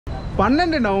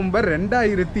12 November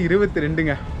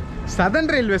 2022ங்க. Southern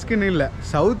ரயில்வேஸ்க்குன்னு இல்லை,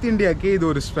 south இந்தியாவுக்கே இது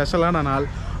ஒரு ஸ்பெஷலான நாள்.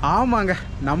 ஆமாங்க,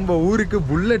 நம்ம ஊருக்கு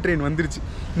புல்லட் ட்ரெயின் வந்துருச்சு.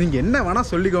 நீங்கள் என்ன வேணால்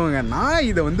சொல்லிக்கோங்க, நான்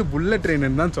இதை வந்து புல்லட்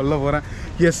ட்ரெயின்னு தான் சொல்ல போகிறேன்.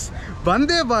 எஸ்,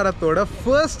 வந்தே பாரத்தோட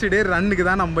ஃபர்ஸ்ட் டே ரன்னுக்கு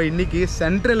தான் நம்ம இன்றைக்கி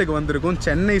சென்ட்ரலுக்கு வந்திருக்கோம்,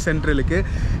 சென்னை சென்ட்ரலுக்கு.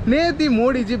 நேத்தி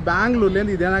மோடிஜி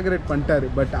பெங்களூர்லேருந்து இதை இனாகிரேட் பண்ணிட்டாரு.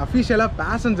 பட் அஃபிஷியலாக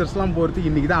பேசஞ்சர்ஸ்லாம்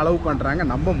போகிறதுக்கு இன்றைக்கி தான் அலோவ் பண்ணுறாங்க.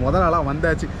 நம்ம முதலாளாக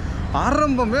வந்தாச்சு.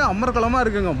 ஆரம்பமே அமர்கலமாக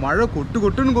இருக்குங்க. மழை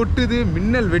கொட்டுன்னு கொட்டுது,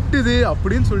 மின்னல் வெட்டுது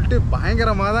அப்படின்னு சொல்லிட்டு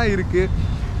பயங்கரமாக தான் இருக்குது.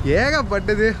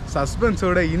 ஏகப்பட்டது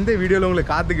சஸ்பென்ஸோட இந்த வீடியோவில்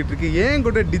உங்களுக்கு காத்துக்கிட்டு இருக்கு. ஏன்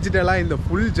கூட டிஜிட்டலாக இந்த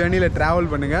ஃபுல் ஜேர்னியில்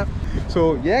ட்ராவல் பண்ணுங்கள். ஸோ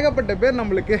ஏகப்பட்ட பேர்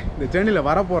நம்மளுக்கு இந்த ஜேர்னியில்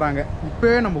வர போகிறாங்க.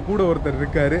 இப்போவே நம்ம கூட ஒருத்தர்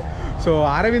இருக்கார். ஸோ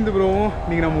அரவிந்த் ப்ரோவும்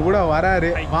நீங்கள் நம்ம கூட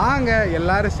வராரு. வாங்க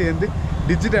எல்லாரும் சேர்ந்து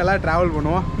டிஜிட்டலாக ட்ராவல்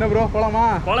பண்ணுவோம். என்ன ப்ரோ,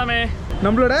 போகலாமே?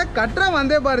 நம்மளோட கட்டுற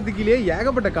வந்தே பாரத்துக்கிலேயே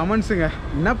ஏகப்பட்ட கமெண்ட்ஸுங்க.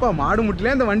 என்னப்பா மாடு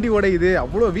முட்டிலே இந்த வண்டி உடையுது,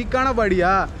 அவ்வளோ வீக்கான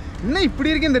பாடியா, இன்னும்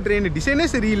இப்படி இருக்கு இந்த ட்ரெயின், டிசைனே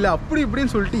சரியில்லை, அப்படி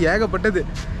இப்படின்னு சொல்லிட்டு ஏகப்பட்டது.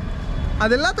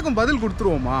 அது எல்லாத்துக்கும் பதில்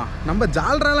கொடுத்துருவோமா? நம்ம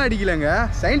ஜால்ராலாம் அடிக்கலைங்க,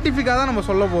 சயின்டிஃபிக்காக தான் நம்ம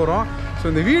சொல்ல போகிறோம். ஸோ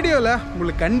இந்த வீடியோவில்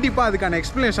உங்களுக்கு கண்டிப்பாக அதுக்கான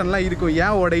எக்ஸ்ப்ளனேஷன்லாம் இருக்கும்,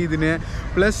 ஏன் உடையுதுன்னு,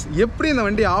 ப்ளஸ் எப்படி இந்த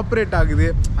வண்டி ஆப்ரேட் ஆகுது.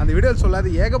 அந்த வீடியோவில் சொல்லாத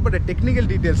ஏகப்பட்ட டெக்னிக்கல்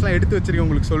டீட்டெயில்ஸ்லாம் எடுத்து வச்சுருக்கேன்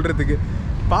உங்களுக்கு சொல்கிறதுக்கு.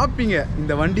 பார்ப்பீங்க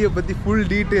இந்த வண்டியை பற்றி ஃபுல்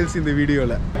டீட்டெயில்ஸ் இந்த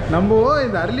வீடியோவில். நம்ம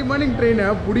இந்த அர்லி மார்னிங் ட்ரெயினை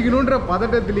பிடிக்கணுன்ற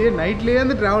பதட்டத்திலேயே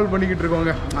நைட்லேருந்து ட்ராவல் பண்ணிக்கிட்டு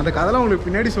இருக்கோங்க. அந்த கதைலாம் உங்களுக்கு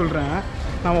பின்னாடி சொல்கிறேன்.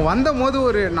 நம்ம வந்த போது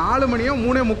ஒரு 4 மணியோ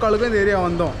 3:45 இந்த ஏரியா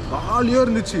வந்தோம். காலியாக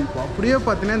இருந்துச்சு. இப்போ அப்படியே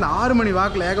பார்த்தீங்கன்னா இந்த 6 மணி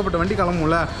வாக்கில் ஏகப்பட்ட வண்டி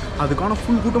கிளம்பும்ல, அதுக்கான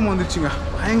ஃபுல் கூட்டமாக வந்துச்சுங்க.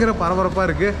 பயங்கர பரபரப்பாக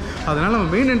இருக்குது. அதனால் நம்ம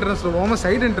மெயின் என்ட்ரன்ஸில் போகாமல்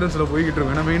சைடு என்ட்ரன்ஸில் போய்கிட்டு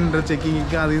இருக்கோம். ஏன்னா மெயின் என்ட்ரன்ஸ்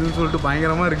செக்கிங்க்கு அது இதுன்னு சொல்லிட்டு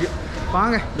பயங்கரமாக இருக்குது.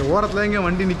 வாங்க, இந்த ஓரத்தில் இங்கே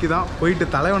வண்டி நிற்கிதான், போயிட்டு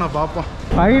தலைவனை பார்ப்போம்.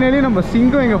 ஃபைனலி நம்ம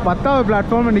சிங்கம் இங்கே 10வது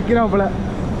பிளாட்ஃபார்மில் நிற்கிறாப்புல.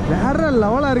 வேறு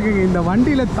லெவலாக இருக்குங்க. இந்த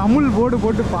வண்டியில் தமிழ் போர்டு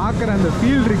போட்டு பார்க்குற அந்த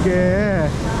ஃபீல் இருக்கு.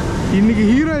 இன்றைக்கி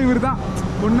ஹீரோ இவர் தான்.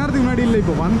 கொஞ்ச நேரத்துக்கு முன்னாடி இல்லை,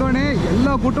 இப்போ வந்தோடனே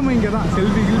எல்லா கூட்டமும் இங்கே தான்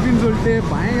செல்ஃபி கில்ஃபின்னு சொல்லிட்டு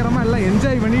பயங்கரமாக எல்லாம்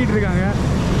என்ஜாய் பண்ணிகிட்டு இருக்காங்க.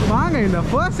 வாங்க, இந்த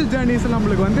ஃபர்ஸ்ட் ஜேர்னிஸில்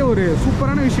நம்மளுக்கு வந்து ஒரு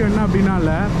சூப்பரான விஷயம் என்ன அப்படின்னால,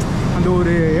 அந்த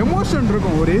ஒரு எமோஷன்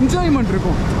இருக்கும், ஒரு என்ஜாய்மெண்ட்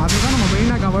இருக்கும். அதை தான் நம்ம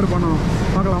மெயினாக கவர் பண்ணணும்.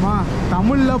 பார்க்கலாமா?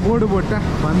 தமிழில் போர்டு போட்ட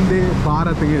வந்தே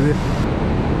பாரத்துக்கு இது.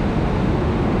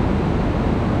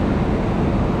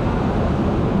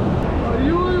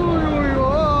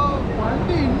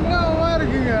 வண்டி இன்னமாக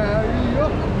இருக்குங்க. ஐயோ,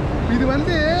 இது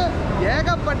வந்து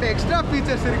ஏகப்பட்ட எக்ஸ்ட்ரா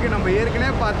ஃபீச்சர்ஸ் இருக்குது. நம்ம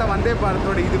ஏற்கனவே பார்த்தா வந்தே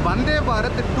பாரத்தோட இது வந்தே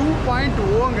பாரத்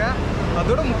 2.0ங்க.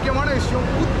 அதோட முக்கியமான விஷயம்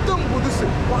புத்தம் புதுசு,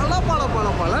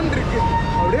 பலன்னு இருக்குது.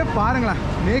 அப்படியே பாருங்களேன்,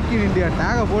 மேக் இன் இண்டியா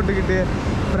டேகை போட்டுக்கிட்டு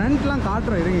ஃப்ரண்ட்லாம்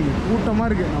காட்டுறோம். இருங்க, கூட்டமாக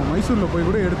இருக்குது. நம்ம மைசூரில் போய்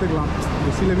கூட எடுத்துக்கலாம்.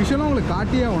 சில விஷயம்லாம் உங்களுக்கு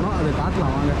காட்டியே ஆகணும், அதை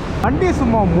காட்டலாம் வாங்க. வண்டி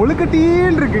சும்மா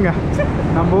முழுக்கட்டின்னு இருக்குங்க.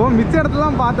 நம்ம மிச்ச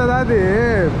இடத்துலாம் பார்த்ததாவது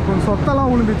கொஞ்சம்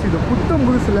சொத்தெல்லாம் விழுந்துச்சு. இது புத்தம்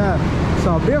புதுசில். ஸோ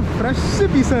அப்படியே ஃப்ரெஷ்ஷு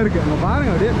பீஸாக இருக்குது. நம்ம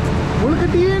பாருங்கள், அப்படியே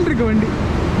முழுக்கட்டின்னு இருக்குது வண்டி.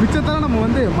 மிச்சத்தெல்லாம் நம்ம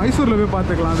வந்து மைசூரில் போய்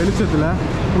பார்த்துக்கலாம் வெளிச்சத்தில்.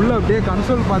 உள்ளே அப்படியே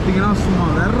கன்சோல் பார்த்தீங்கன்னா சும்மா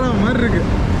வேற மாதிரி இருக்குது.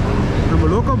 நம்ம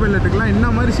லோக்கோ பைலட்டுக்கெலாம் என்ன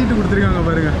மாதிரி சீட்டு கொடுத்துருக்காங்க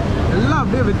பாருங்கள். எல்லாம்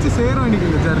அப்படியே வச்சு சேரும் இன்றைக்கி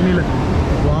இந்த ஜர்னியில்.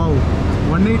 Wow,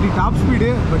 180 top speed.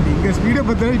 பட் இங்கே ஸ்பீடை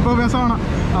பற்றி இப்போ பேச வேணாம்,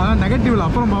 அதான் நெகட்டிவில்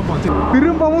அப்புறம் பார்ப்போம்.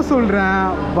 திரும்பவும் சொல்கிறேன்,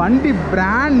 வண்டி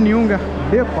பிராண்ட் நியூங்க.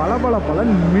 அப்படியே பல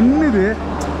மின்னுது.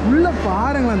 உள்ளே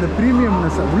பாருங்களேன் அந்த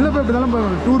ப்ரீமியம்னஸ். உள்ளே போய் இப்படி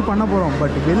தானே டூர் பண்ண போகிறோம்.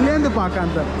 பட் வெளிலேருந்து பார்க்க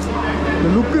அந்த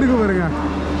லுக் இருக்கு பாருங்க,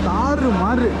 தாறு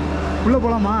மாறு. உள்ளே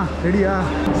போகலாமா? ரெடியா?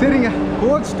 சரிங்க,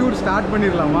 கோச் டூர் ஸ்டார்ட்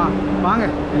பண்ணிடலாமா? வாங்க,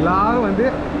 எல்லோரும் வந்து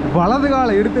வலது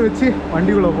காலை எடுத்து வச்சு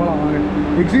வண்டிக்குள்ளே போகலாம். வாங்க,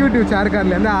 எக்ஸிக்யூட்டிவ் சேர்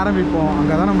கார்லேருந்தே ஆரம்பிப்போம்.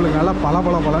 அங்கே தான் நம்மளுக்கு நல்லா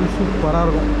பலன்னு சூப்பராக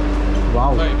இருக்கும்.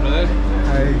 வாவ்,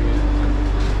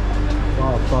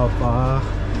 பாப்பா,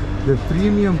 இந்த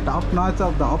premium top notch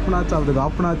of the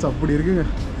top notch அப்படி இருக்குங்க.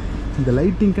 இந்த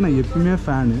லைட்டிங்க்கு நான் எப்பயுமே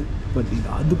ஃபேனு. பட் இது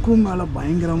அதுக்கும் மேலே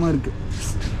பயங்கரமாக இருக்குது.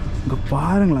 இங்கே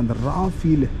பாருங்களேன் அந்த ரா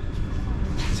ஃபீலு,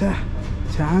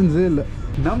 சான்ஸே இல்லை.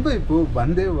 நம்ம இப்போது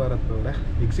வந்தே பாரத்தோட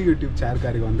எக்ஸிக்யூட்டிவ் சேர்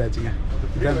காருக்கு வந்தாச்சுங்க.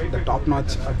 இதான் இந்த டாப்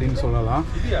நாச் அப்படின்னு சொல்லலாம்.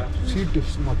 சீட்டு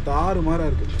சும்மா தாறு மாறாக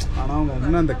இருக்குது. ஆனால் அவங்க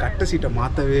இன்னும் அந்த கட்டை சீட்டை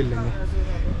மாற்றவே இல்லைங்க.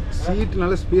 சீட்டு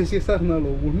நல்லா ஸ்பேசியஸாக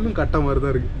இருந்தாலும் ஒன்றும் கட்டை மாதிரி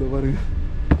தான் இருக்குது. இது பாருங்கள்,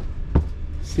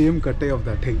 சேம் கட்டை ஆஃப்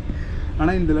த டை.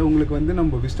 ஆனால் இதில் உங்களுக்கு வந்து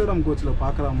நம்ம விஸ்டடம் கோச்சில்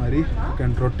பார்க்குற மாதிரி you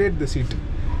can rotate the seat.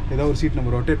 ஏதோ ஒரு சீட்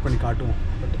நம்ம ரொட்டேட் பண்ணி காட்டுவோம்.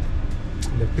 பட்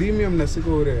இந்த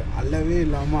ப்ரீமியம்னஸுக்கு ஒரு அளவே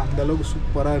இல்லாமல் அந்தளவுக்கு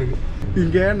சூப்பராக இருக்குது.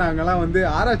 இங்கே நாங்கள்லாம் வந்து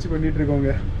ஆராய்ச்சி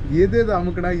பண்ணிகிட்ருக்கோங்க, எது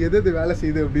அமுக்குனா எது வேலை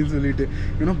செய்யுது அப்படின்னு சொல்லிட்டு.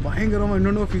 ஏன்னா பயங்கரமாக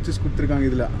இன்னொன்று ஃபீச்சர்ஸ் கொடுத்துருக்காங்க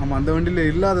இதில். நம்ம அந்த வண்டியில்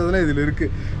இல்லாததெல்லாம் இதில்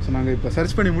இருக்குது. ஸோ நாங்கள் இப்போ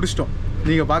சர்ச் பண்ணி முடிச்சிட்டோம்.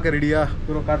 நீங்கள் பார்க்க ரெடியா?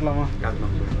 பூரா காட்டலாமா?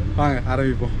 வாங்க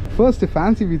ஆரம்பிப்போம். First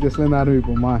fancy ஃபீச்சர்ஸ்லேருந்து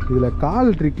ஆரம்பிப்போமா? இதில்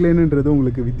கால் ட்ரிக்லைனுன்றது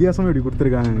உங்களுக்கு வித்தியாசமாக இப்படி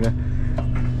கொடுத்துருக்காங்க.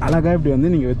 அழகாக இப்படி வந்து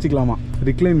நீங்கள் வச்சுக்கலாமா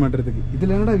ரிக்ளைன் பண்ணுறதுக்கு.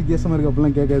 இதில் என்னடா வித்தியாசமாக இருக்குது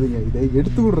அப்படிலாம் கேட்காதீங்க. இதை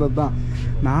எடுத்து விட்றது தான்.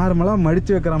 நார்மலாக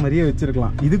மடித்து வைக்கிற மாதிரியே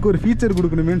வச்சுருக்கலாம். இதுக்கு ஒரு ஃபீச்சர்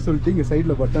கொடுக்கணுமேனு சொல்லிட்டு இங்கே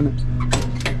சைடில் பட்டனு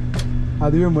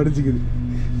அதுவே மடிச்சிக்குது.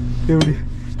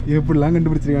 எப்படிலாம்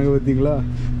கண்டுபிடிச்சிருக்காங்க பார்த்தீங்களா.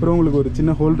 அப்புறம் உங்களுக்கு ஒரு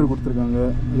சின்ன ஹோல்டர் கொடுத்துருக்காங்க.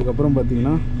 அதுக்கப்புறம்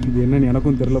பார்த்தீங்கன்னா இது என்னென்னு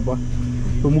எனக்கும் தெரிலப்பா.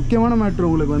 இப்போ முக்கியமான மேட்ரு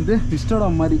உங்களுக்கு வந்து பிஸ்டோட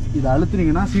மாதிரி இதை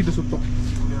அழுத்துனீங்கன்னா சீட்டு சுத்தம்.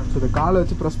 ஸோ இதை காலை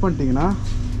வச்சு ப்ரெஸ் பண்ணிட்டீங்கன்னா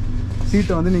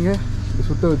சீட்டை வந்து நீங்கள் இது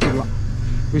சுத்த வச்சுக்கலாம்.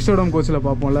 விஸ்டோடம் கோச்சில்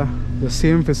பார்ப்போம்ல இந்த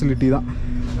சேம் ஃபெசிலிட்டி தான்.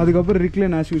 அதுக்கப்புறம்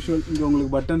ரிக்ளைன் ஆஸ் யூஷுவல். இங்கே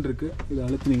உங்களுக்கு பட்டன் இருக்குது. இதை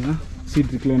அழுத்துனீங்கன்னா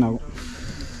சீட் ரிக்ளைன் ஆகும்.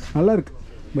 நல்லாயிருக்கு.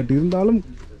 பட் இருந்தாலும்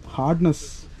ஹார்ட்னஸ்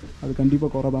அது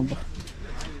கண்டிப்பாக குறைதான்ப்பா.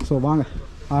 ஸோ வாங்க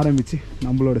ஆரம்பித்து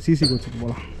நம்மளோட சிசி கோச்சுக்கு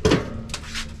போகலாம்.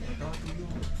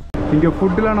 இங்கே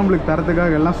ஃபுட்டுலாம் நம்மளுக்கு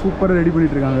தரத்துக்காக எல்லாம் சூப்பராக ரெடி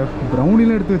பண்ணிகிட்ருக்காங்க.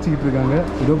 ப்ரௌனிலாம் எடுத்து வச்சுக்கிட்டு இருக்காங்க.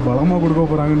 ஏதோ பலமாக கொடுக்க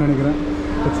போகிறாங்கன்னு நினைக்கிறேன்.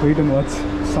 It's wait and watch.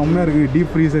 செம்மையாக இருக்குது.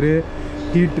 டீப் ஃப்ரீசரு,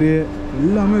 ஹீட்ரு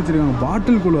எல்லாமே வச்சுருக்காங்க.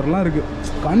 பாட்டில் கூலர்லாம் இருக்குது.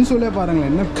 கன்சோலே பாருங்களேன்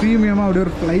என்ன ப்ரீமியமாக அப்படியே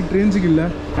ஒரு ஃப்ளைட் ரேஞ்சுக்கு இல்லை.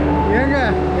 ஏங்க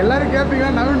எல்லோரும் கேட்பீங்க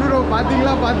நவீன் ப்ரோ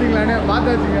பார்த்தீங்களான்னு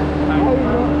பார்த்தாச்சுங்க.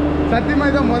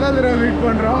 சத்தியமாக இதை முதல் தடவை மீட்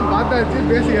பண்ணுறோம். பார்த்தாச்சு,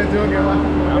 பேசியாச்சு. ஓகேவா?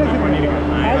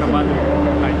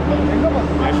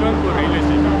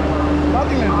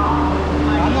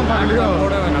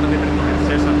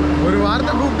 ஒரு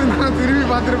வார்த்தை கூப்பிட்டு நான் திரும்பி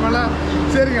பார்த்துருப்பேன்ல.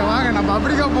 சரிங்க வாங்க நம்ம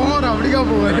அப்படிக்கா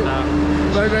போவார்.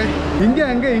 By by. இங்கே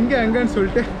எங்கன்னு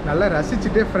சொல்லிட்டு நல்லா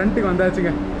ரசிச்சுட்டு ஃப்ரண்ட்டுக்கு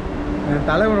வந்தாச்சுங்க.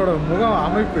 தலைவனோட முகம்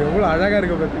அமைப்பு எவ்வளோ அழகாக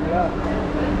இருக்குது பார்த்தீங்களா.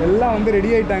 எல்லாம் வந்து ரெடி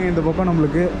ஆகிட்டாங்க. இந்த பக்கம்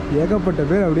நம்மளுக்கு ஏகப்பட்ட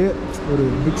பேர் அப்படியே ஒரு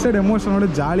மிக்சட் எமோஷனோட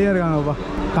ஜாலியாக இருக்காங்கப்பா.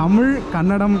 தமிழ்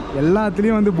கன்னடம்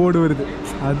எல்லாத்துலேயும் வந்து போர்டு வருது.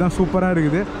 அதுதான் சூப்பராக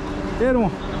இருக்குது.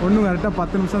 ஏறுவோம். ஒன்றும் கரெக்டாக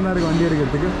 10 நிமிஷம் தான் இருக்குது வண்டி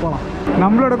எடுக்கிறதுக்கு. போகலாம்.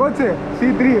 நம்மளோட கோச்சு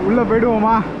C3 உள்ளே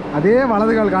போயிடுவோமா. அதே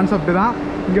வலது கால் கான்செப்ட் தான்.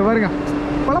 இங்கே பாருங்க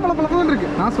பழப்பழப்பழப்பழன்னு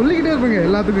இருக்குது. நான் சொல்லிக்கிட்டே இருப்பேங்க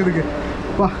எல்லாத்துக்கும் இருக்குது.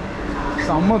 அப்பா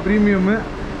செம்ம ப்ரீமியமு.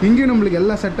 இங்கேயும் நம்மளுக்கு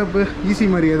எல்லா செட்டப்பு ஈஸி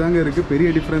மாதிரியே தாங்க இருக்குது. பெரிய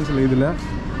டிஃப்ரென்ஸ் இல்லை இதில்.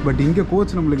 பட் இங்கே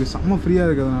கோச் நம்மளுக்கு செம்ம ஃப்ரீயாக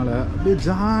இருக்கிறதுனால அப்படியே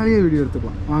ஜாலியாக வீடியோ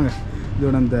எடுத்துக்கலாம். வாங்க.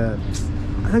 இதோட அந்த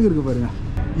அழகு இருக்குது பாருங்கள்.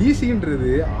 ஈஸின்றது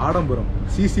ஆடம்பரம்,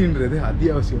 சிசின்றது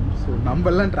அத்தியாவசியம். ஸோ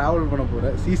நம்மெல்லாம் ட்ராவல் பண்ண போகிற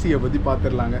சிசியை பற்றி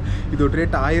பார்த்துடலாங்க. இதோட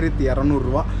ரேட் 1200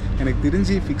 ரூபா. எனக்கு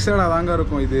தெரிஞ்சு ஃபிக்ஸடாக தாங்க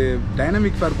இருக்கும். இது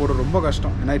டைனமிக் ஃபேர் போட ரொம்ப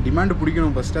கஷ்டம். ஏன்னா டிமாண்டு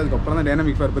பிடிக்கணும் ஃபஸ்ட்டு, அதுக்கப்புறம் தான்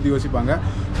டைனமிக் ஃபேர் பற்றி யோசிப்பாங்க.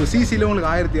 ஸோ சிசியில்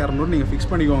உங்களுக்கு 1200 நீங்கள்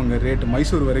ஃபிக்ஸ் பண்ணிக்கோங்க ரேட்டு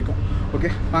மைசூர் வரைக்கும்.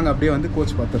 ஓகே வாங்க அப்படியே வந்து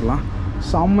கோச் பார்த்துடலாம்.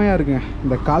 செம்மையாக இருக்குங்க.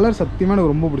 இந்த கலர் சத்தியமாக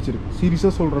எனக்கு ரொம்ப பிடிச்சிருக்கு.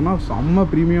 சீரியஸாக சொல்கிறேன்னா செம்ம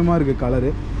ப்ரீமியமாக இருக்குது கலரு.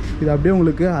 இது அப்படியே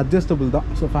உங்களுக்கு அட்ஜஸ்டபிள் தான்.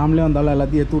 ஸோ ஃபேமிலியாக வந்தாலும்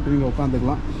எல்லாத்தையும் ஏற்றி விட்டு நீங்கள்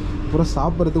உட்காந்துக்கலாம். அப்புறம்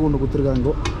சாப்பிட்றதுக்கு ஒன்று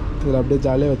கொடுத்துருக்காங்க. இதில் அப்படியே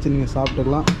ஜாலியாக வச்சு நீங்கள்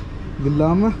சாப்பிட்டுக்கலாம். இது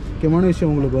இல்லாமல் முக்கியமான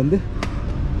விஷயம் உங்களுக்கு வந்து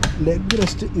லெக்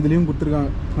ரெஸ்ட்டு இதுலேயும்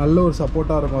கொடுத்துருக்காங்க. நல்ல ஒரு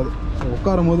சப்போர்ட்டாக இருக்கும். அது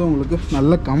உட்காரும் போது உங்களுக்கு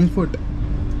நல்ல கம்ஃபர்ட்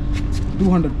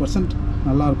 200%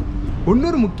 நல்லாயிருக்கும்.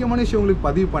 இன்னொரு முக்கியமான விஷயம் உங்களுக்கு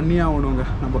பதிவு பண்ணியே ஆகணுங்க.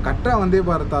 நம்ம கட்ரா வந்தே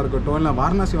பாரத்தாக இருக்கட்டும், இல்லை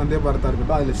வாரணாசி வந்தே பாரத்தாக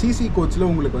இருக்கட்டும், அதில் சிசி கோச்சில்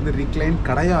உங்களுக்கு வந்து ரிக்ளைன்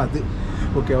கிடையாது.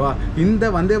 ஓகேவா? இந்த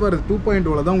வந்தே பாரத்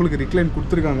 2.0 தான் உங்களுக்கு ரிக்ளைன்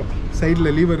கொடுத்துருக்காங்க. சைடில்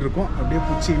லீவர் இருக்கும். அப்படியே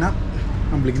பிடிச்சிங்கன்னா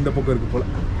நம்மளுக்கு இந்த பக்கம் இருக்குது போல்.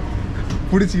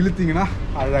 பிடிச்சி இழுத்திங்கன்னா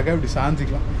அழகாக இப்படி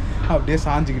சாஞ்சிக்கலாம். அப்படியே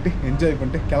சாஞ்சிக்கிட்டு என்ஜாய்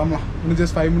பண்ணிட்டு கிளம்பலாம். இன்னும்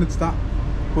ஜஸ்ட் 5 மினிட்ஸ் தான்.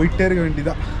 போயிட்டே இருக்க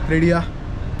வேண்டியதான். ரெடியா?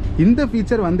 இந்த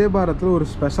ஃபீச்சர் வந்தே பாரத்தில் ஒரு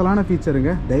ஸ்பெஷலான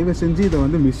ஃபீச்சருங்க. தயவு செஞ்சு இதை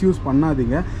வந்து மிஸ்யூஸ்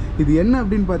பண்ணாதீங்க. இது என்ன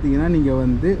அப்படின்னு பார்த்தீங்கன்னா,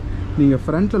 நீங்கள்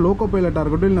ஃப்ரண்ட்டில் லோக்கோ பைலட்டாக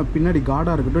இருக்கட்டும், இல்லை பின்னாடி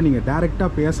கார்டாக இருக்கட்டும், நீங்கள் டேரெக்டாக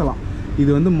பேசலாம். இது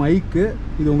வந்து மைக்கு,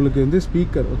 இது உங்களுக்கு வந்து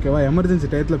ஸ்பீக்கர். ஓகேவா? எமர்ஜென்சி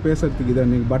டயத்தில் பேசுகிறதுக்கு இதை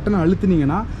நீங்கள் பட்டனை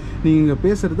அழுத்துனீங்கன்னா நீங்கள்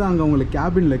பேசுகிறது அங்கே உங்களுக்கு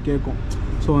கேபினில் கேட்கும்.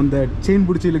 ஸோ அந்த செயின்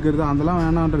பிடிச்சி இழுக்கிறது அதெல்லாம்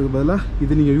வேணான்றதுக்கு பதிலாக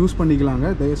இது நீங்கள் யூஸ் பண்ணிக்கலாங்க.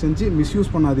 தயவு செஞ்சு மிஸ்யூஸ்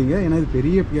பண்ணாதீங்க. ஏன்னா இது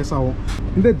பெரிய பிஎஸ் ஆகும்.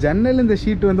 இந்த ஜன்னல் இந்த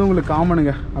ஷீட் வந்து உங்களுக்கு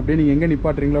காமனுங்க. அப்படியே நீங்கள் எங்கே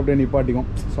நிப்பாட்டுறீங்களோ அப்படியே நிப்பாட்டிக்கும்.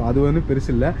 ஸோ அது வந்து பெருசு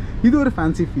இல்லை. இது ஒரு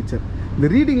ஃபேன்சி ஃபீச்சர். இந்த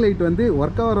ரீடிங் லைட் வந்து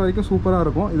ஒர்க் ஆகிற வரைக்கும் சூப்பராக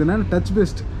இருக்கும். இதனால் டச்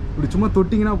பெஸ்ட். இப்படி சும்மா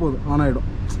தொட்டிங்கன்னா போதும் ஆன் ஆகிடும்.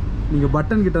 நீங்கள்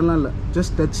பட்டன் கிட்டலாம் இல்லை,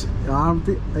 ஜஸ்ட் டச்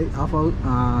ஆஃப் ஆகும்.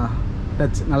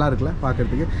 டச் நல்லா இருக்குல்ல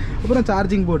பார்க்குறதுக்கு. அப்புறம்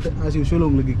சார்ஜிங் போர்ட்டு ஆஸ் யூஷுவல்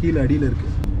உங்களுக்கு கீழே அடியில்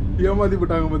இருக்குது. ஏமாற்றி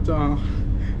போட்டாங்க மச்சான்.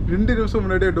 2 நிமிஷம்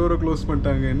முன்னாடியே டோரை க்ளோஸ்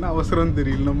பண்ணிட்டாங்க. என்ன அவசரம்னு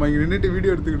தெரியல. நம்ம இங்கே நின்றுட்டு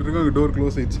வீடியோ எடுத்துக்கிட்டு இருக்கோம். அங்கே டோர்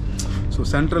க்ளோஸ் ஆயிடுச்சு. So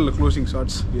சென்ட்ரலில் closing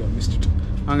shorts mist it.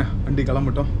 வாங்க வண்டி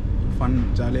கிளம்பிட்டோம். ஃபன்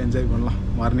ஜாலியாக என்ஜாய் பண்ணலாம்.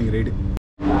 Morning ride.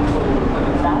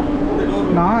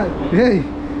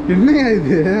 என்னையா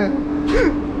இது?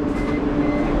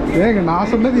 ஏங்க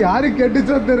நான் சொன்னது யாருக்கு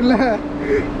கேட்டுச்சோ தெரில.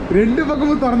 2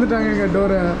 பக்கமும் திறந்துட்டாங்க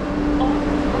டோரை.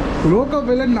 லோக்கோ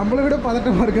பைலட் நம்மளை விட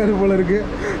பதட்டமாக இருக்காரு போல இருக்குது.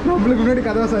 நம்மளுக்கு முன்னாடி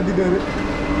கதவை சாத்திட்டாரு.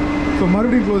 ஸோ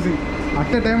மறுபடியும் க்ளோசிங்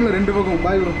அட் அ டைமில் 2 பக்கம்.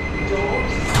 Bye bro.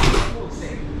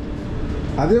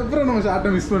 அதுக்கப்புறம் நம்ம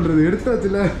ஷார்ட்டை மிஸ் பண்ணுறது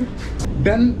எடுத்தாச்சுல.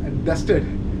 Ton dusted.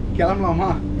 கிளம்பலாமா?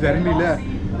 ஜர்னியில்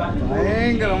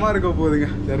பயங்கரமாக இருக்க போகுதுங்க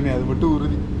ஜர்னி. அது மட்டும்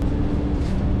உறுதி.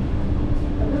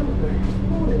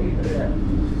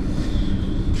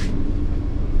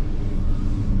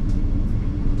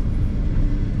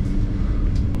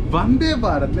 வந்தே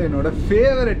பாரத்தில் என்னோட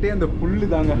ஃபேவரட்டே அந்த புல்லு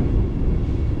தாங்க.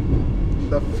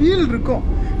 இந்த ஃபீல் இருக்கும்.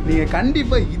 நீங்கள்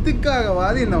கண்டிப்பாக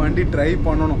இதுக்காகவாது இந்த வண்டி ட்ரை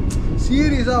பண்ணணும்.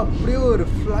 சீரியஸாக அப்படியே ஒரு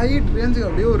ஃப்ளைட் ரேஞ்சுக்கு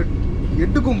அப்படியே ஒரு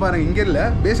எடுக்கும் பாருங்கள். இங்கே இல்லை,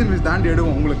 பேசன் பீச் தாண்டி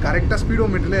எடுக்கும். உங்களுக்கு கரெக்டாக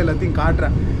ஸ்பீடோமீட்டரில் எல்லாத்தையும்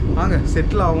காட்டுறேன். வாங்க,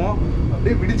 செட்டில் ஆகும்.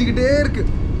 அப்படியே விடிச்சிக்கிட்டே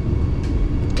இருக்குது.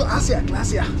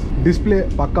 கிளாஸியா டிஸ்பிளே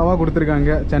பக்காவாக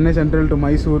கொடுத்துருக்காங்க. Chennai central to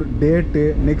Mysore, date,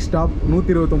 next stop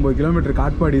 129 kilometre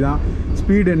Katpadi தான்.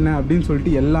 ஸ்பீடு என்ன அப்படின்னு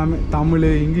சொல்லிட்டு எல்லாமே தமிழ்,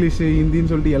 இங்கிலீஷு,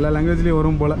 ஹிந்தின்னு சொல்லிட்டு எல்லா லாங்குவேஜ்லேயும்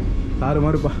வரும் போல்.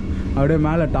 மாதிரிப்பா. அப்படியே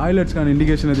மேலே டாய்லெட்ஸ்க்கான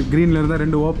இண்டிகேஷன் அது க்ரீனில் இருந்தால்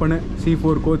 2 ஓப்பனு,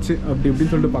 C4 கோச்சு அப்படி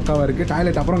இப்படின்னு சொல்லிட்டு பக்காவாக இருக்குது.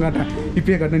 டாய்லெட் அப்புறம் காட்டுறேன்,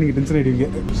 இப்பயே காட்டினா நீங்கள் டென்ஷன் ஆகிடுவீங்க.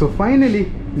 ஸோ ஃபைனலி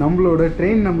நம்மளோட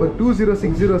train number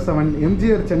 20607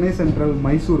 MGR Chennai central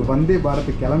Mysore Vande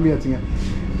Bharat கிளம்பியாச்சுங்க.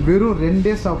 வெறும்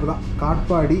 2 ஸ்டாப் தான்,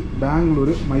 காட்பாடி,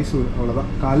 பெங்களூரு, மைசூர்,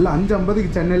 அவ்வளோதான். காலைல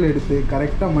 5:50க்கு சென்னையில் எடுத்து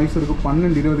கரெக்டாக மைசூருக்கு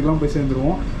 12:20க்கெலாம் போய்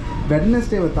சேர்ந்துருவோம்.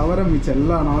 வெட்னஸ்டேவை தவிர மிச்சம்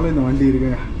எல்லா நாளும் இந்த வண்டி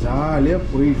இருக்குங்க. ஜாலியாக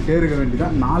போயிட்டே இருக்க வேண்டி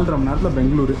தான். 4.5 மணி நேரத்தில்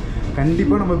பெங்களூரு.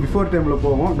 கண்டிப்பாக நம்ம பிஃபோர் டைமில்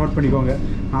போவோம், நோட் பண்ணிக்கோங்க.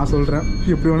 நான் சொல்கிறேன்,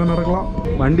 எப்படி வேணால் நடக்கலாம்.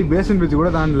 வண்டி பேசன் பீச் கூட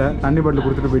தாண்டல, தண்ணி பாட்டில்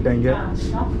கொடுத்துட்டு போயிட்டாங்க.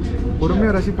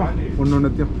 பொறுமையாக ரசிப்பான்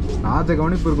ஒன்றுத்தையும். ராஜ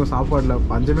கவனிப்பு இருக்கும் சாப்பாடில்,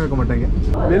 பஞ்சமே வைக்க மாட்டாங்க.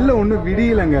 வெளில ஒன்றும்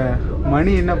விடியலைங்க.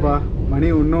 மணி என்னப்பா, மணி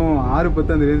இன்னும்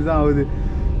 6:10 அந்த ரேஞ்சு தான் ஆகுது.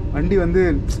 வண்டி வந்து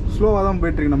ஸ்லோவாக தான்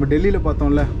போயிட்டுருக்கு. நம்ம டெல்லியில்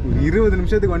பார்த்தோம்ல, ஒரு 20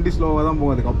 நிமிஷத்துக்கு வண்டி ஸ்லோவாக தான்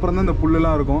போகும். அதுக்கப்புறம் தான் இந்த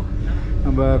புல்லுலாம் இருக்கும்.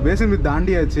 நம்ம பேசன் பீச்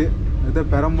தாண்டியாச்சு. இதை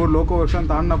பெரம்பூர் லோக்கோ வருஷம்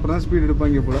தாண்டின அப்புறம் தான் ஸ்பீட்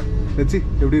எடுப்பாங்க போல். வச்சு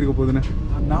எப்படி இருக்க போகுதுன்னு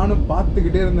நானும்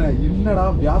பார்த்துக்கிட்டே இருந்தேன். என்னடா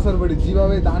வியாசர்படி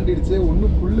ஜீவாவே தாண்டிடுச்சு,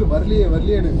 ஒன்றும் புல்லு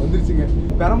வரலையேன்னு வந்துருச்சுங்க.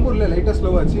 பெரம்பூரில் லைட்டாக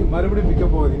ஸ்லோவாச்சு, மறுபடியும்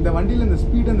பிக்கப் போகுது. இந்த வண்டியில் இந்த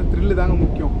ஸ்பீடு, அந்த த்ரில்லு தாங்க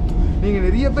முக்கியம். நீங்கள்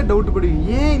நிறைய பேர் டவுட் படுவீங்க,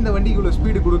 ஏன் இந்த வண்டிக்கு இவ்வளோ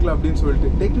ஸ்பீடு கொடுக்கல அப்படின்னு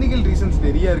சொல்லிட்டு. டெக்னிக்கல் ரீசன்ஸ்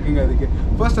நிறையா இருக்குங்க அதுக்கு.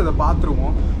 ஃபர்ஸ்ட் அதை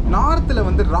பார்த்துருவோம். நார்த்தில்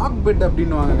வந்து ராக் பெட்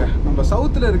அப்படின்னு வாங்க, நம்ம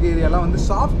சவுத்தில் இருக்க ஏரியாலாம் வந்து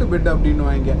சாஃப்ட் பெட் அப்படின்னு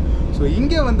வாங்க. ஸோ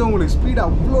இங்கே வந்து உங்களுக்கு ஸ்பீடு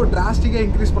அவ்வளோ டிராஸ்டிக்காக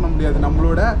இன்க்ரீஸ் பண்ண முடியாது.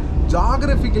 நம்மளோட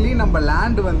ஜாகிரபிக்கலி நம்ம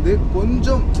லேண்டு வந்து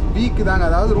கொஞ்சம் வீக்கு தாங்க,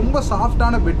 அதாவது ரொம்ப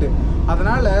சாஃப்டான பெட்டு.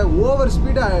 அதனால் ஓவர்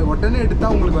ஸ்பீடு உடனே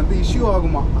எடுத்தால் உங்களுக்கு வந்து இஷ்யூ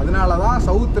ஆகுமா. அதனால தான்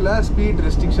சவுத்தில் ஸ்பீட்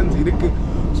ரெஸ்ட்ரிக்ஷன்ஸ் இருக்குது.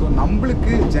 ஸோ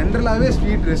நம்மளுக்கு ஜென்ரலாகவே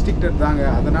ஸ்பீட் ரெஸ்ட்ரிக்டட் தாங்க.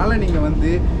 அதனால் நீங்கள்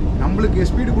வந்து நம்மளுக்கு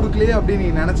ஸ்பீடு கொடுக்கலையே அப்படின்னு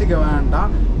நீங்கள் நினச்சிக்க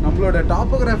வேண்டாம். நம்மளோட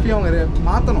டாப்போகிராஃபி அவங்க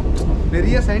மாற்றணும்.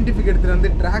 நிறைய சயின்டிஃபிக் எடுத்துகிட்டு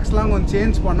வந்து ட்ராக்ஸ்லாம் கொஞ்சம்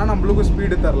சேஞ்ச் பண்ணால் நம்மளுக்கும்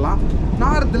ஸ்பீடு தரலாம்.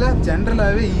 நார்த்தில்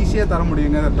ஜென்ரலாகவே ஈஸியாக தர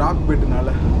முடியுங்க அந்த ட்ராக்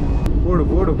பெட்டுனால.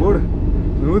 போடு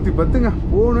 110ங்க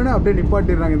போகணுன்னு அப்படியே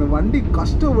நிப்பாட்டிடுறாங்க. இந்த வண்டி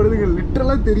கஷ்டப்படுதுங்க,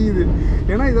 லிட்டரலாக தெரியுது.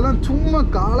 ஏன்னா இதெல்லாம் சும்மா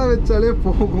காலை வச்சாலே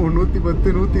போகும்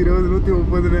 110, 120,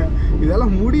 130ன்னு.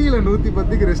 இதெல்லாம் முடியல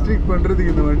 110க்கு ரெஸ்ட்ரிக்ட்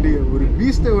பண்ணுறதுக்கு. இந்த வண்டியை ஒரு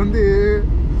பீஸ்ட்டை வந்து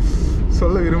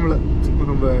சொல்ல விரும்பலை.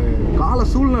 நம்ம கால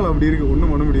சூழ்நிலை அப்படி இருக்குது,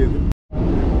 ஒன்றும் பண்ண முடியாது.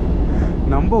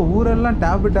 நம்ம ஊரெல்லாம்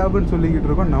டேபுன்னு சொல்லிக்கிட்டு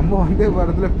இருக்கோம். நம்ம வந்தே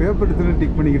பாரத்தில் பேப்பர் எடுத்துன்னு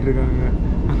டிக் பண்ணிக்கிட்டு இருக்காங்க.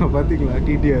 அங்கே பார்த்தீங்களா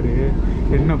டிடிஆர்,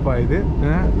 என்னப்பா இது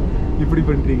இப்படி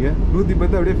பண்ணுறீங்க.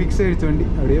 110 அப்படியே ஃபிக்ஸ் ஆகிடுச்சு வண்டி,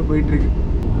 அப்படியே போயிட்டுருக்கு.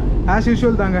 ஆஸ்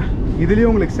யூஷுவல் தாங்க. இதுலேயும்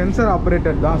உங்களுக்கு சென்சர்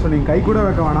ஆப்ரேட்டர் தான். ஸோ நீங்கள் கை கூட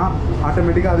வைக்க வேணாம்,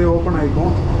 ஆட்டோமேட்டிக்காக அதே ஓப்பன்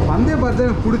ஆகிக்கும். வந்தே பாரத்தில்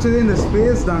எனக்கு பிடிச்சதே இந்த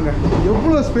ஸ்பேஸ் தாங்க.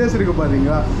 எவ்வளோ ஸ்பேஸ் இருக்குது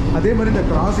பார்த்தீங்களா. அதே மாதிரி இந்த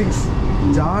கிராசிங்ஸ்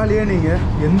ஜாலியாக நீங்கள்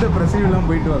எந்த பிரச்சனையும்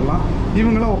போயிட்டு வரலாம்.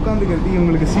 இவங்களாம் உட்காந்துக்கிறதுக்கு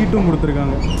இவங்களுக்கு சீட்டும்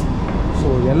கொடுத்துருக்காங்க. ஸோ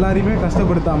எல்லாரையுமே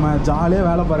கஷ்டப்படுத்தாமல் ஜாலியாக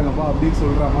வேலை பாருங்கப்பா அப்படின்னு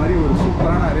சொல்கிற மாதிரி ஒரு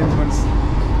சூப்பரான அரேஞ்ச்மெண்ட்ஸ்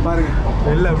பாருங்கள்.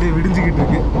 வெளில அப்படியே விடிஞ்சிக்கிட்டு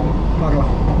இருக்கு,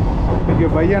 பார்க்கலாம். இங்கே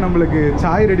பையா நம்மளுக்கு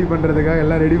சாய் ரெடி பண்ணுறதுக்காக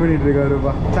எல்லாம் ரெடி பண்ணிகிட்டு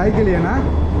இருக்காருப்பா. சாய் கலியானா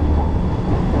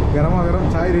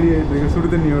கரம் சாய் ரெடி ஆகிட்டு இருக்கு சுடு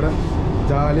தண்ணியோட.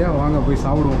 ஜாலியாக வாங்க போய்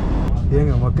சாப்பிடுவோம்.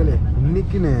 ஏங்க மக்களே,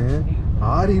 இன்னைக்குன்னு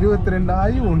 6:22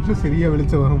 ஆகி ஒன்றும் சரியாக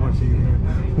வெளிச்சம் வர மாட்டேங்குது.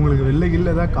 உங்களுக்கு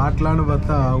வெள்ளைகில்ல தான் காட்டலான்னு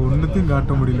பார்த்தா ஒன்றுத்தையும்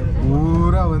காட்ட முடியல.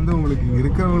 பூரா வந்து உங்களுக்கு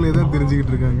இருக்கிறவங்களே தான்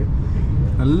தெரிஞ்சுக்கிட்டு இருக்காங்க.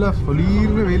 நல்லா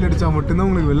சொல்லின்னு வெயில் அடித்தா மட்டும்தான்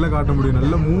உங்களுக்கு வெளில காட்ட முடியும்.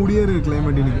 நல்லா மூடியே இருக்குது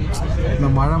கிளைமேட். இன்னைக்கு இந்த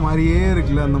மழை மாதிரியே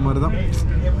இருக்குல்ல, அந்த மாதிரி தான்.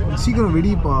 சீக்கிரம்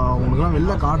வெடிப்பா, உங்களுக்குலாம்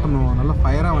வெளில காட்டணும். நல்லா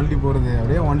ஃபயராக வண்டி போகிறது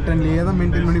அப்படியே 110லேயே தான்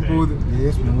மெயின்டைன் பண்ணி போகுது.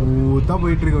 அப்படியே ஸ்மூத்தாக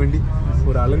போயிட்டுருக்கு வண்டி.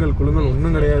 ஒரு அலுங்கல் குழுங்கல்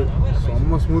ஒன்றும் கிடையாது,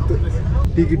 செம்ம ஸ்மூத்து.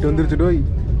 Tea kit வந்துருச்சுட்டோ.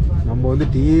 நம்ம வந்து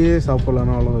டீயே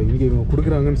சாப்பிட்லனாலும் இங்கே இவங்க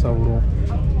கொடுக்குறாங்கன்னு சாப்பிடுவோம்.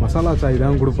 மசாலா சாய்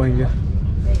தான் கொடுப்பாங்க.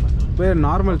 இப்போ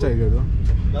நார்மல் சாய் கேட்கும்.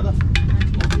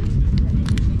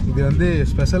 இது வந்து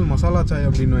ஸ்பெஷல் மசாலா சாய்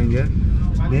அப்படின்னு வைங்க.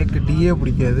 நேக்கு டீயே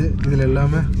பிடிக்காது. இதில்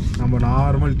எல்லாமே நம்ம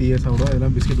நார்மல் டீயே சாப்பிடுவோம்.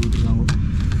 இதெல்லாம் பிஸ்கெட் கொடுத்துருக்காங்க.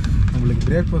 நம்மளுக்கு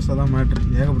பிரேக்ஃபாஸ்ட்டாக தான் மேட்ரு.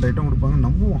 ஏகப்பட்ட ஐட்டம் கொடுப்பாங்க,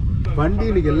 நம்புவோம். வண்டி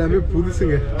இன்னைக்கு எல்லாமே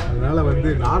புதுசுங்க. அதனால் வந்து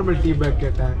நார்மல் டீ பேக்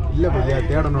கேட்டேன். இல்லை பையா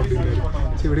தேடணும் அப்படின்னு.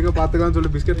 சரி விடுங்க பார்த்துக்கலாம்னு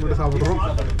சொல்லி பிஸ்கெட் மட்டும் சாப்பிட்றோம்.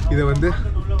 இதை வந்து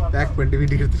பேக் பண்ணிட்டு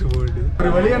வீட்டுக்கு எடுத்துகிட்டு போக வேண்டியது. ஒரு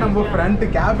வழியாக நம்ம ஃப்ரண்ட்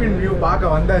கேபின் வியூ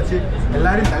பார்க்க வந்தாச்சு.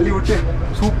 எல்லாரையும் தள்ளி விட்டு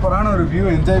சூப்பரான ஒரு வியூ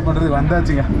என்ஜாய் பண்ணுறதுக்கு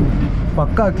வந்தாச்சுங்க.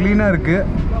 பக்கா க்ளீனாக இருக்குது.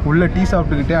 உள்ளே டீ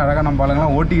சாப்பிட்டுக்கிட்டே அழகாக நம்ம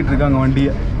ஆளுங்களாம் ஓட்டிக்கிட்டு இருக்காங்க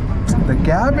வண்டியை. இந்த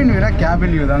கேபின் வியூனா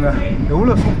கேபின் வியூ தாங்க.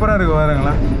 எவ்வளோ சூப்பராக இருக்குது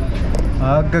பாருங்களேன்.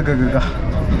 அக்கா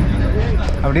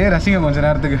அப்படியே ரசிங்க கொஞ்ச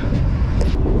நேரத்துக்கு.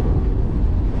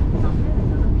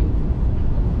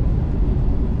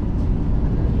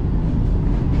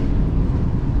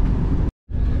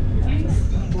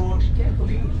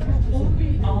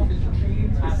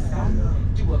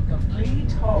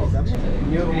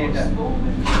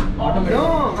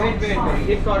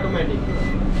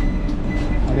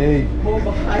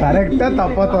 கரெக்டா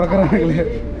தப்பா திறக்கிறாங்களே,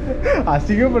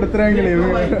 அசிங்கப்படுத்துறாங்களே.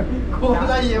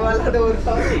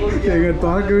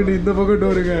 திறக்க வேண்டிய இந்த பக்கம்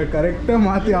டோருங்க கரெக்டா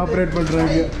மாத்தி ஆப்ரேட்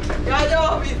பண்றாங்க.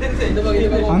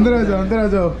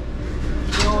 வந்தராஜா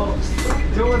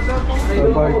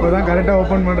இப்போதான் கரெக்டாக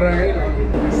ஓப்பன் பண்ணுறாங்க.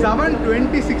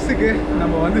 7:26க்கு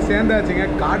நம்ம வந்து சேர்ந்தாச்சுங்க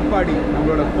காட்பாடி.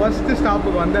 நம்மளோட ஃபர்ஸ்ட்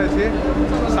ஸ்டாப்புக்கு வந்தாச்சு.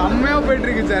 செம்மையாக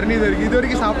போயிட்டுருக்கு ஜர்னி. இது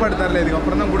வரைக்கும் சாப்பாடு தரல,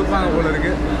 இதுக்கப்புறம் தான் கொடுப்பாங்க போல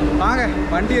இருக்கு. வாங்க,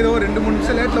 வண்டி ஏதோ 2-3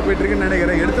 நிமிஷம் லேட்டில் போயிட்டுருக்குன்னு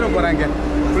நினைக்கிறேன். எடுத்துகிட்டு போகிறாங்க,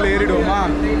 உள்ளே ஏறிடுவோமா?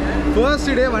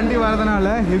 ஃபர்ஸ்ட் டே வண்டி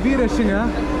வரதுனால ஹெவி ரஷ்ஷுங்க.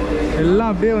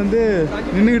 எல்லாம் அப்படியே வந்து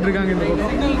நின்றுக்கிட்டு இருக்காங்க இந்த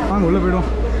பக்கம். வாங்க உள்ளே போய்டும்.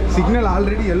 சிக்னல்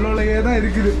ஆல்ரெடி எல்லோலையே தான்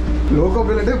இருக்குது. லோக்கோ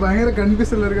பைலட்டே பயங்கர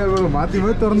கன்ஃபியூஷனில் இருக்காரு, மாற்றி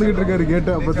திறந்துக்கிட்டு இருக்காரு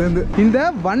கேட்டு. அப்போ சேர்ந்து இந்த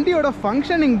வண்டியோட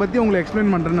ஃபங்க்ஷனிங் பற்றி உங்களுக்கு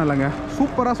எக்ஸ்பிளைன் பண்ணுறேன்னு இல்லைங்க,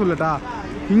 சூப்பராக சொல்லட்டா.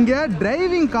 இங்கே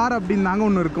டிரைவிங் கார் அப்படின்னாங்க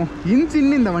ஒன்று இருக்கும்.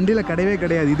 இன்ஜின் இந்த வண்டியில் கிடையவே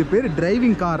கிடையாது. இது பேர்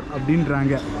டிரைவிங் கார்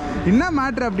அப்படின்றாங்க. என்ன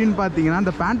மேட்ரு அப்படின்னு பார்த்தீங்கன்னா,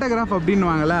 அந்த பேண்டகிராஃப் அப்படின்னு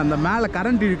வாங்கல, அந்த மேலே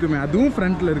கரண்ட் இருக்குமே, அதுவும்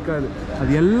ஃப்ரண்ட்டில் இருக்காது.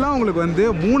 அது எல்லாம் உங்களுக்கு வந்து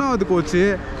 3வது கோச்சு,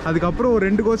 அதுக்கப்புறம் ஒரு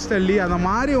 2 கோச் தள்ளி அந்த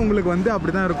மாதிரி உங்களுக்கு வந்து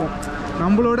அப்படி தான் இருக்கும்.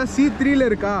 நம்மளோட C3ல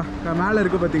இருக்கா, மேலே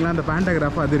இருக்குது பார்த்தீங்களா அந்த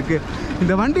பேண்டகிராஃப், அது இருக்குது.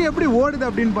 இந்த வண்டி எப்படி ஓடுது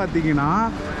அப்படின்னு பார்த்தீங்கன்னா,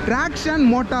 ட்ராக்ஷன்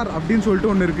மோட்டார் அப்படின்னு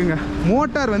சொல்லிட்டு ஒன்று இருக்குங்க.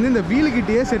 மோட்டார் வந்து இந்த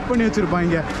வீலுக்கிட்டேயே செட் பண்ணி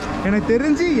வச்சுருப்பாங்க. எனக்கு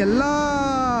தெரிஞ்சு எல்லா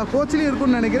கோச்லேயும்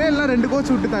இருக்குன்னு நினைக்கிறேன். எல்லாம் 2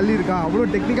 கோச் விட்டு தள்ளி இருக்கா, அவ்வளோ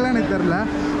டெக்னிக்கலாக எனக்கு தெரில.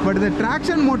 பட் இந்த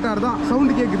ட்ராக்ஷன் மோட்டார் தான்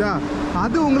சவுண்டு கேட்குதா,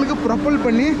 அது உங்களுக்கு ப்ரொப்பல்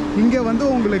பண்ணி இங்கே வந்து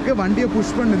உங்களுக்கு வண்டியை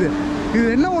புஷ் பண்ணுது. இது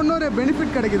என்ன ஒன்றொரு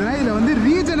பெனிஃபிட் கிடைக்குதுன்னா, இதில் வந்து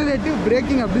ரீஜெனரேட்டிவ்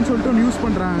பிரேக்கிங் அப்படின்னு சொல்லிட்டு ஒன்று யூஸ்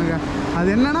பண்ணுறாங்க. அது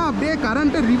என்னென்னா, அப்படியே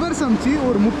கரண்ட்டை ரிவர்ஸ் அமிச்சு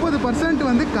ஒரு 30%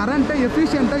 வந்து கரண்ட்டை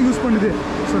எஃபிஷியண்ட்டாக யூஸ் பண்ணுது.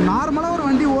 ஸோ நார்மலாக ஒரு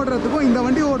வண்டி ஓடுறதுக்கும் இந்த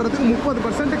வண்டி ஓடுறதுக்கு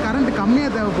 30% கரண்ட்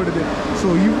கம்மியாக தேவைப்படுது. ஸோ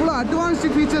இவ்வளோ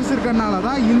அட்வான்ஸ்டு ஃபீச்சர்ஸ் இருக்கிறனால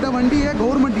தான் இந்த வண்டியை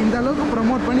கவர்மெண்ட் இந்த அளவுக்கு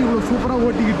ப்ரமோட் பண்ணி இவ்வளோ சூப்பராக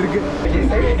ஓட்டிக்கிட்டு இருக்கு.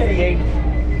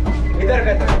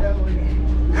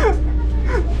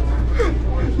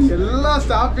 எல்லா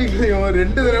ஸ்டாப்பிங்லையும்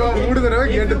 2 தடவை 3 தடவை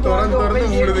கேட்டு திறந்து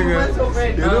மூடுதுங்க.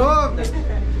 ஏதோ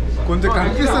கொஞ்சம்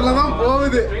கன்ஃபியூஷன்ல தான்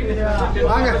போகுது.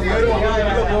 வாங்க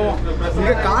போவோம்.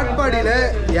 இங்கே காட்பாடியில்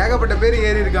ஏகப்பட்ட பேர்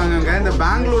ஏறி இருக்காங்க. இந்த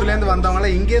பெங்களூர்லேருந்து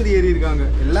வந்தவங்களாம் இங்கேருந்து ஏறி இருக்காங்க.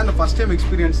 எல்லாம் இந்த ஃபர்ஸ்ட் டைம்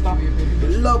எக்ஸ்பீரியன்ஸ் தான்.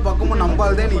 எல்லா பக்கமும்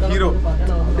நம்பால்தான் நீ ஹீரோ.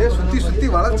 அப்படியே சுற்றி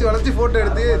வளைச்சி ஃபோட்டோ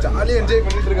எடுத்து ஜாலியாக என்ஜாய்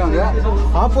பண்ணிட்டு இருக்காங்க.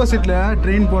 ஆப்போசிட்டில்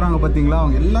ட்ரெயின் போகிறாங்க பார்த்தீங்களா,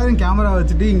 அவங்க எல்லாரும் கேமரா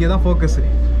வச்சுட்டு இங்கே தான் ஃபோக்கஸ்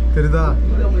தெரியுதா.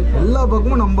 எல்லா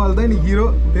பக்கமும் நம்பால் தான் இன்னைக்கு ஹீரோ.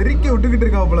 தெறிக்க விட்டுக்கிட்டு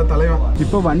இருக்கா போல தலைவன்.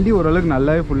 இப்போ வண்டி ஓரளவுக்கு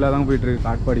நல்லாவே ஃபுல்லாக தான் போயிட்டு இருக்கு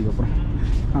காட்பாடிக்கு அப்புறம்.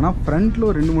 ஆனால் ஃப்ரண்ட்டில்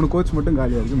ஒரு 2-3 கோச் மட்டும்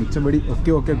காலியாக இருக்குது. மிச்சபடி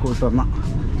ஓகே கோச்சர் தான்.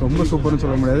 ரொம்ப சூப்பர்னு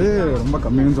சொல்ல முடியாது, ரொம்ப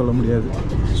கம்மியும் சொல்ல முடியாது.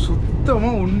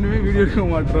 சுத்தமாக ஒன்றுமே வீடியோ எடுக்க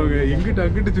மாட்டுறவங்க. எங்கிட்ட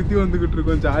அங்கிட்டு சுற்றி வந்துக்கிட்டு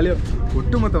இருக்கோம் ஜாலியாக.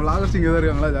 ஒட்டுமொத்த விளாகர்ஸ் இங்கே தான்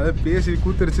இருக்காங்களா, ஜாலியாக பேசி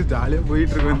கூத்தரிச்சு ஜாலியாக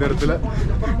போயிட்டுருக்கோம். இந்த இடத்துல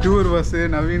டூர் பஸ்ஸு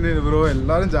நவீன் ப்ரோ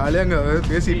எல்லோரும் ஜாலியாக அங்கே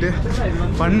பேசிட்டு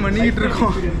ஃபன் பண்ணிக்கிட்டு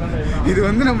இருக்கோம். இது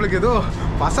வந்து நம்மளுக்கு ஏதோ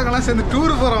பசங்களாம் சேர்ந்து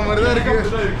டூர் போகிற மாதிரி தான் இருக்குது.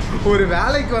 ஒரு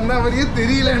வேலைக்கு வந்த மாதிரியே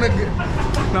தெரியல எனக்கு.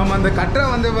 நம்ம அந்த கட்டுற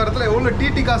வந்த வாரத்தில் எவ்வளோ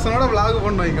டிடி காசனோட விளாக்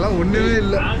பண்ணோம், இங்கெல்லாம் ஒன்றுமே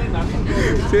இல்லை.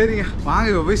 சரிங்க வாங்க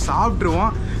இப்போ போய்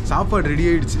சாப்பிட்ருவோம். சாப்பாடு ரெடி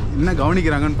ஆகிடுச்சு, என்ன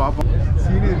கவனிக்கிறாங்கன்னு பார்ப்போம்.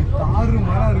 சீனரி தாறு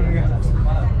மரம் இருக்குங்க,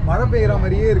 மழை பெய்கிற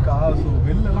மாதிரியே இருக்கா. ஸோ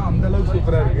வெளிலலாம் அந்தளவுக்கு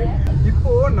சூப்பராக இருக்குது.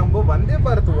 இப்போது நம்ம வந்தே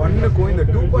பாரத் 1க்கும் இந்த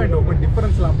 2.0க்கும்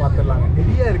டிஃப்ரென்ஸ்லாம் பார்த்துடலாங்க.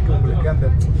 நிறையா இருக்குது உங்களுக்கு. அந்த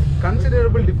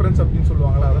கன்சிடரபிள் டிஃப்ரென்ஸ் அப்படின்னு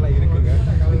சொல்லுவாங்களா, அதெல்லாம் இருக்குங்க.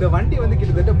 இந்த வண்டி வந்து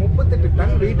கிட்டத்தட்ட 38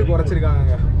 டன் வெயிட்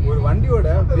குறைச்சிருக்காங்க. ஒரு வண்டியோட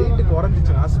வெயிட்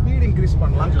குறைஞ்சிச்சுன்னா ஸ்பீட் இன்க்ரீஸ்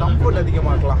பண்ணலாம், கம்ஃபர்ட்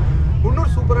அதிகமாக்கலாம்.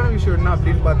 இன்னொரு சூப்பரான விஷயம் என்ன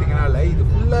அப்படின்னு பார்த்தீங்கன்னா, இது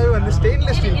ஃபுல்லாகவே வந்து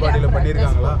ஸ்டெயின்லெஸ் ஸ்டீல் பாடியில்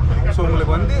பண்ணியிருக்காங்களா. ஸோ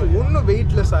உங்களுக்கு வந்து ஒன்றும்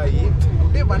வெயிட்லெஸ் ஆகி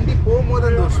அப்படியே வண்டி போகும்போது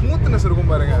அந்த ஒரு ஸ்மூத்னஸ்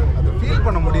இருக்கும் பாருங்க, அதை ஃபீல்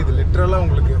பண்ண முடியுது லிட்ரலாக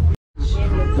உங்களுக்கு.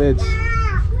 வெஜ்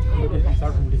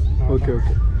ஓகே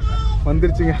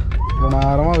வந்துருச்சுங்க. ரொம்ப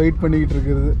நேரமாக வெயிட் பண்ணிக்கிட்டு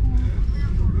இருக்கிறது.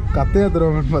 கத்தையாக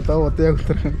தருவாங்கன்னு பார்த்தா ஒத்தையாக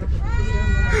கொடுத்துருக்காங்க.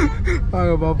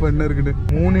 வாங்க பாப்பா என்ன இருக்குன்னு.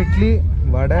 3 இட்லி,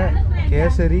 வடை,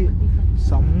 கேசரி,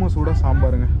 செம்ம சூடாக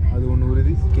சாம்பாருங்க, அது ஒன்று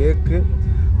உறுதி. கேக்கு,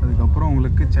 அதுக்கப்புறம்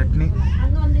உங்களுக்கு சட்னி.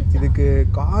 இதுக்கு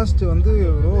காஸ்ட் வந்து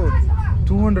எவ்வளோ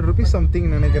 200 ருபீஸ்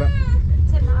சம்திங் நினைக்கிறேன்.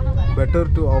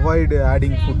 Better to avoid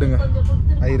adding ஃபுட்டுங்க,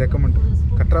 I recommend.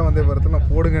 கட்டுறா வந்தே வரத்தில் நான்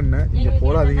போடுங்கன்னு, இங்கே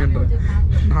போடாதீங்கன்றேன்.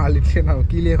 4 இட்லியை நான்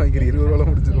கீழே வாங்கிக்கிறேன், 20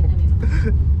 ரூபாய் முடிஞ்சிடும்.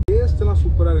 டேஸ்ட்லாம்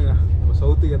சூப்பராக இருக்குங்க, நம்ம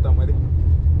சவுத்துக்கு ஏற்ற மாதிரி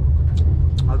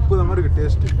அற்புதமாக இருக்குது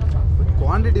டேஸ்ட்டு. பட்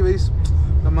குவான்டிட்டி வைஸ்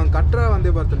நம்ம கட்டுறா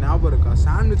வந்தே பார்த்து ஞாபகம் இருக்கா,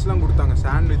 சாண்ட்விச்லாம் கொடுத்தாங்க.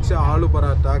 சாண்ட்விச்சு, ஆலு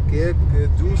பராட்டா, கேக்கு,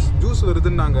 ஜூஸ்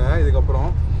வருதுன்னாங்க. இதுக்கப்புறம்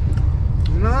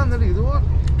என்னதான் இருந்தாலும் இதுவோ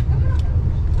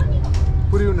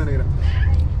புரியும்னு நினைக்கிறேன்.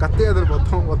 கத்தையாதல்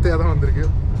பார்த்தோம், ஒத்தையாக தான் வந்திருக்கு.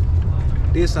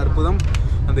 டேஸ்ட் அற்புதம்.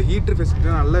 அந்த ஹீட்டர் ஃபெசிலிட்டி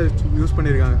நல்லா யூஸ்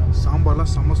பண்ணியிருக்காங்க.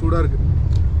 சாம்பார்லாம் செம்ம சூடாக இருக்குது.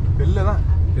 வெளில தான்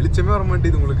வெளிச்சமே வர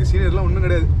மாட்டேது உங்களுக்கு. சீனியர்லாம் ஒன்றும்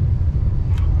கிடையாது.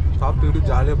 சாப்பிட்டுக்கிட்டு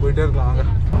ஜாலியாக போயிட்டே இருக்காங்க.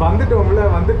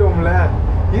 வந்துட்டோம்ல.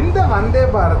 இந்த வந்தே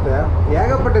பாரத்தை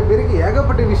ஏகப்பட்ட பேருக்கு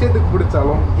ஏகப்பட்ட விஷயத்துக்கு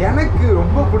பிடிச்சாலும் எனக்கு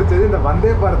ரொம்ப பிடிச்சது இந்த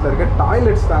வந்தே பாரத்தில் இருக்க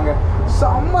டாய்லெட்ஸ் தாங்க.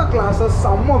 செம்ம கிளாஸாக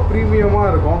செம்ம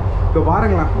ப்ரீமியமாக இருக்கும். இப்போ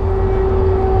பாருங்களேன்,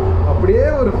 அப்படியே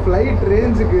ஒரு ஃப்ளைட்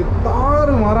ரேஞ்சுக்கு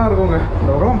தாறு மாறாக இருக்குங்க.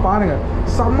 இந்த உரம் பாருங்கள்,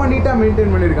 செம்ம நீட்டாக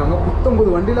மெயின்டைன் பண்ணியிருக்காங்க.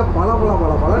 19 வண்டியில்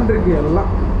பலன்னு இருக்குது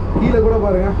எல்லாம். கீழே கூட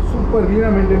பாருங்கள், சூப்பர்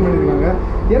க்ளீனாக மெயின்டைன் பண்ணியிருக்காங்க.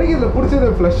 எனக்கு இதில்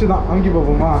பிடிச்சது ஃப்ளஷ் தான். அமுக்கி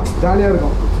பார்ப்போமா, ஜாலியாக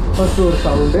இருக்கும். ஃபஸ்ட்டு ஒரு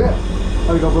சவுண்டு,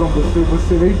 அதுக்கப்புறம்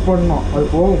புஸ்ஸு வெயிட் பண்ணணும். அது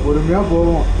போகும், பொறுமையாக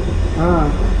போகும்.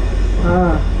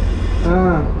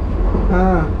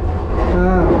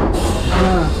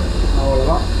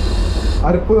 அவ்வளோதான்.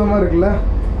 அற்புதமாக இருக்குல்ல.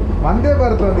 வந்தே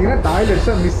பாரத்தில் வந்தீங்கன்னா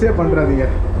டாய்லெட்ஸை மிஸ்ஸே பண்ணுறாதீங்க.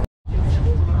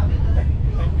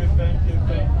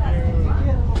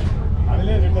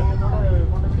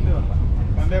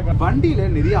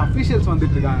 வண்டியில் நிறைய அஃபிஷியல்ஸ்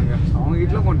வந்துட்டு இருக்காங்க. அவங்க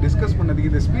கிட்ட கொஞ்சம் டிஸ்கஸ் பண்ணதுக்கு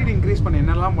இந்த ஸ்பீட் இன்க்ரீஸ் பண்ண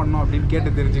என்னெல்லாம் பண்ணோம் அப்படின்னு கேட்டு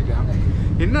தெரிஞ்சுட்டேன்.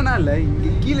 என்னன்னா இல்லை,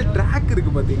 இங்கே கீழே ட்ராக்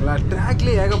இருக்குது பார்த்தீங்களா,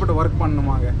 ட்ராக்லேயே ஏகப்பட்ட ஒர்க்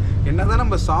பண்ணணுமாங்க. என்ன தான்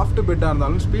நம்ம சாஃப்ட் பெட்டாக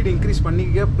இருந்தாலும் ஸ்பீட் இன்க்ரீஸ்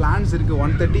பண்ணிக்க பிளான்ஸ் இருக்குது.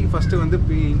 130 ஃபஸ்ட்டு வந்து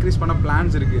இன்க்ரீஸ் பண்ண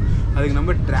பிளான்ஸ் இருக்குது. அதுக்கு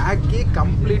நம்ம ட்ராக்கே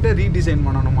கம்ப்ளீட்டாக ரீடிசைன்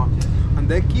பண்ணணுமா.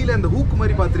 அந்த கீழே அந்த ஹூக்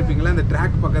மாதிரி பார்த்துருப்பீங்களா, இந்த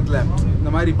ட்ராக் பக்கத்தில் இந்த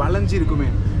மாதிரி வளைஞ்சி இருக்குமே,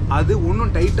 அது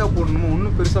ஒன்றும் டைட்டாக போடணுமோ,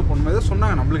 ஒன்றும் பெருசாக போடணுமோ ஏதோ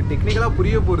சொன்னாங்க. நம்மளுக்கு டெக்னிக்கலாக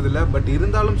புரிய போகிறது இல்லை, பட்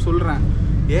இருந்தாலும் சொல்கிறேன்,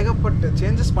 ஏகப்பட்ட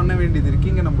சேஞ்சஸ் பண்ண வேண்டியது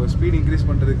இருக்குது இங்கே நம்ம ஸ்பீட் இன்க்ரீஸ்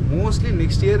பண்ணுறதுக்கு. Mostly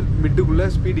next year மிட்டுக்குள்ளே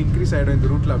speed increase ஆகிடும் இந்த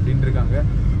ரூட்டில் அப்படின்னு இருக்காங்க.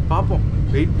 பார்ப்போம்,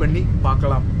 வெயிட் பண்ணி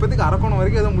பார்க்கலாம். இப்போதைக்கு அரக்கோணம்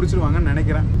வரைக்கும் எதோ முடிச்சிருவாங்கன்னு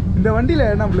நினைக்கிறேன். இந்த வண்டியில்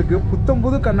நம்மளுக்கு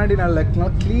புது கண்ணாடி நல்லா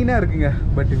க்ளீனாக இருக்குங்க.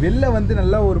 பட் வெளில வந்து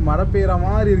நல்லா ஒரு மழை பெய்கிற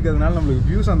மாதிரி இருக்கிறதுனால நம்மளுக்கு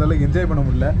வியூஸ் அந்தளவுக்கு என்ஜாய் பண்ண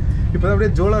முடியல. இப்போ தான்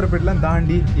அப்படியே ஜோலார்பேட்லாம்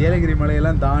தாண்டி ஏலகிரி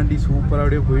மலையெல்லாம் தாண்டி சூப்பராக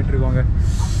அப்படியே போயிட்டுருக்கோங்க.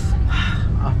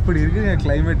 அப்படி இருக்குங்க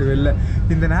கிளைமேட் வெளில.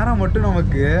 இந்த நேரம் மட்டும்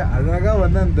நமக்கு அழகாக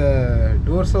வந்து அந்த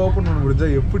டோர்ஸை ஓப்பன் பண்ண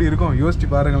முடிஞ்சால் எப்படி இருக்கும் யோசிச்சு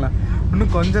பாருங்களேன்.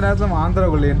 இன்னும் கொஞ்ச நேரத்தில் நம்ம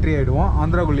ஆந்திராக்குள்ளே என்ட்ரி ஆகிடுவோம்.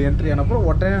 ஆந்திராக்குள்ளே என்ட்ரி ஆனப்பறம்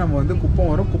உடனே நம்ம வந்து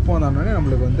குப்பம் வரும். குப்பம் தானே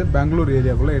நம்மளுக்கு வந்து பெங்களூர்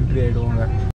ஏரியாக்குள்ளே என்ட்ரி ஆகிடுவோங்க.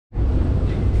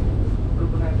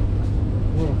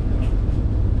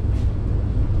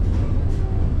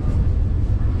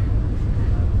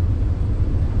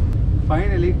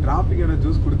 ஃபைனலி டிராஃபிக்கான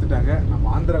ஜூஸ் கொடுத்துட்டாங்க.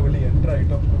 நம்ம ஆந்திராவுள்ளே என்ட்ரு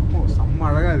ஆகிட்டோம். செம்ம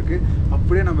அழகாக இருக்குது.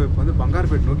 அப்படியே நம்ம இப்போ வந்து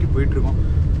பங்கார்பேட் நோக்கி போயிட்டுருக்கோம்.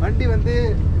 வண்டி வந்து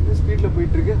இந்த ஸ்பீடில்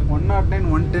போயிட்டுருக்கு. 109,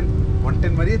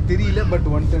 110 மாதிரியே தெரியல, பட்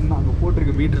 110 தான் அங்கே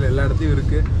போட்டிருக்கு. மீட்டரில் எல்லா இடத்தையும்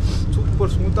இருக்குது.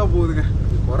 சூப்பர் ஸ்மூத்தாக போகுதுங்க,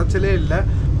 குறைச்சலே இல்லை.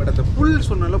 பட் அந்த புல்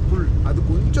சொன்னால புல் அது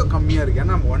கொஞ்சம் கம்மியாக இருக்குது.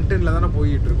 ஏன்னா நம்ம 110 தானே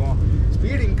போயிட்டுருக்கோம்.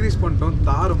 ஸ்பீடு இன்க்ரீஸ் பண்ணிட்டோம்,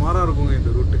 தாறு மாறாக இருக்குங்க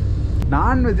இந்த ரூட்டு.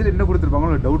 நான்வெஜ்ஜில் என்ன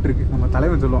கொடுத்துருப்பாங்களோ டவுட் இருக்குது. நம்ம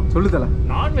தலைவன் சொல்லுவோம், சொல்லுதல.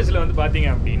 நான்வெஜ்ஜில் வந்து பார்த்தீங்க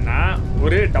அப்படின்னா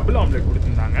ஒரு டபுள் ஆம்லெட்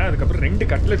கொடுத்துருந்தாங்க. அதுக்கப்புறம் 2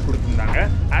 கட்லெட் கொடுத்துருந்தாங்க.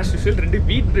 ஆஸ் யூஷுவல் 2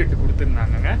 வீட் பிரெட்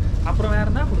கொடுத்துருந்தாங்க. அப்புறம்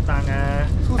வேறு என்ன கொடுத்தாங்க,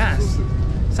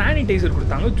 சானிடைசர்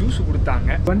கொடுத்தாங்க, ஜூஸ் கொடுத்தாங்க.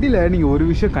 வண்டியில் நீங்கள் ஒரு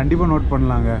விஷயம் கண்டிப்பாக நோட்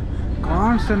பண்ணலாங்க,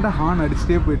 கான்ஸ்டண்ட்டாக ஹார்ன்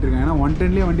அடிச்சுட்டே போயிட்டுருக்கேன். ஏன்னா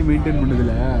 110லேயே வண்டி மெயின்டைன்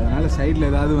பண்ணுதில்ல, அதனால் சைடில்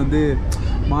ஏதாவது வந்து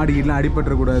மாடிக்கிட்டலாம்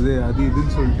அடிபட்டுறக்கூடாது அது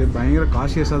இதுன்னு சொல்லிட்டு பயங்கர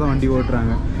காஷியஸாக தான் வண்டி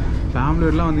ஓட்டுறாங்க.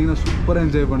 ஃபேமிலியோடலாம் வந்தீங்கன்னா சூப்பராக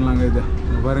என்ஜாய் பண்ணலாங்க. இதை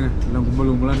பாருங்கள், எல்லாம்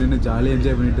கும்பலாக நின்று ஜாலியாக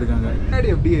என்ஜாய் பண்ணிகிட்டு இருக்காங்க. முன்னாடி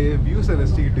அப்படியே வியூஸை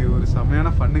ரசிச்சுக்கிட்டு ஒரு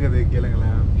செம்மையான ஃபன்னு கதை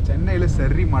கேளுங்களேன். சென்னையில்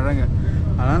சரி மழைங்க.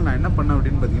 அதனால் நான் என்ன பண்ணேன்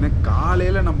அப்படின்னு பார்த்தீங்கன்னா,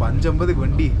 காலையில் நம்ம 5:50க்கு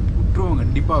வண்டி விட்டுருவோம்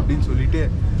கண்டிப்பாக அப்படின்னு சொல்லிட்டு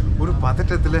ஒரு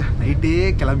பதட்டத்தில் நைட்டே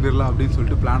கிளம்பிடலாம் அப்படின்னு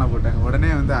சொல்லிட்டு பிளானை போட்டாங்க.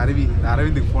 உடனே வந்து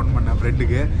அரவிந்துக்கு ஃபோன் பண்ணேன்,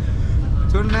 ஃப்ரெண்டுக்கு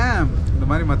சொன்னேன், இந்த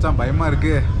மாதிரி மச்சான் பயமாக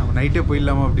இருக்குது, நம்ம நைட்டே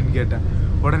போயிடலாமா அப்படின்னு கேட்டேன்.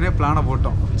 உடனே பிளானை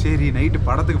போட்டோம். சரி நைட்டு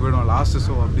படத்துக்கு போயிடுவோம், லாஸ்ட்டு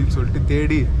ஷோ அப்படின்னு சொல்லிட்டு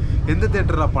தேடி எந்த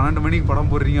தேட்டரில் 12 மணிக்கு படம்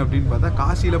போடுறீங்க அப்படின்னு பார்த்தா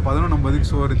காசியில் 11:50க்கு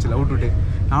ஷோ இருந்துச்சு, லவ் டுடே.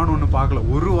 நானும் ஒன்றும் பார்க்கல,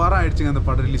 ஒரு வாரம் ஆயிடுச்சுங்க அந்த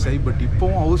படம் ரிலீஸ் ஆகி. பட்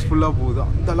இப்போவும் ஹவுஸ்ஃபுல்லாக போகுது,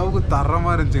 அந்த அளவுக்கு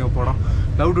தரமாக இருந்துச்சுங்க படம்.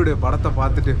 லவ் டுடே படத்தை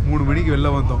பார்த்துட்டு 3 மணிக்கு வெளில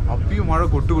வந்தோம். அப்பயும் மழை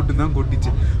கொட்டு தான்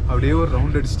கொட்டிச்சு. அப்படியே ஒரு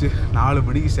ரவுண்ட் அடிச்சுட்டு 4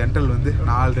 மணிக்கு சென்ட்ரல் வந்து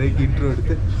 4:30க்கு இன்ட்ரோ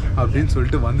எடுத்து அப்படின்னு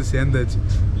சொல்லிட்டு வந்து சேர்ந்தாச்சு.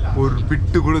 ஒரு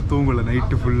பிட்டு கூட தூங்கலை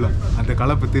நைட்டு ஃபுல்லாக. அந்த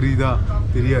கலப்பு தெரியுதா?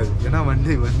 தெரியாது. ஏன்னா வந்து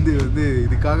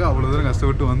இதுக்காக அவ்வளோ தூரம்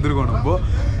கஷ்டப்பட்டு வந்திருக்கோம் நம்ம.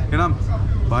 ஏன்னா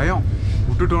பயம்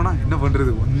விட்டுட்டோன்னா என்ன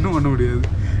பண்ணுறது, ஒன்றும் பண்ண முடியாது.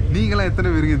 நீங்களாம் எத்தனை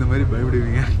பேருக்கு இந்த மாதிரி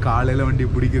பயப்படுவீங்க காலையில் வண்டி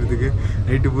பிடிக்கிறதுக்கு?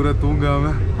 நைட்டு பூரா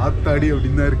தூங்காமல் ஆத்தாடி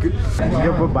அப்படின்னு தான் இருக்குது. இங்கே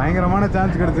இப்போ பயங்கரமான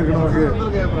சான்ஸ் கிடச்சிருக்கு நமக்கு.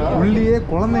 உள்ளேயே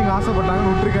குழந்தைங்க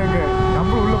ஆசைப்பட்டாங்கன்னு விட்டுருக்காங்க.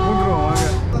 நம்ம உள்ளே பூந்துருவோம்,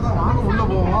 வாங்க உள்ளே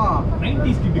போவோம்.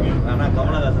 ஆனால்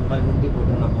கமலஹாசன்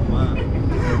போமா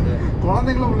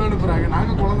குழந்தைங்களும் உள்ள அனுப்புகிறாங்க.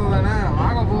 நாங்கள் குழந்தை தானே,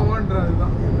 வாங்க போவோன்றது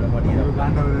தான்.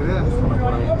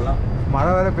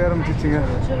 மழை வேற பேர் ஆரம்பிச்சிச்சுங்க.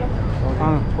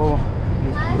 போவோம்.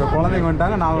 இந்த குழந்தைங்க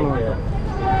வந்துட்டாங்க, நாங்களும் வந்துட்டோம்.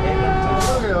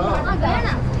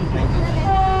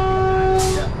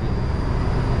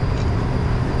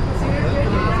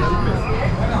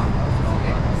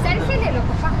 सेल्फी ले लो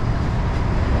पापा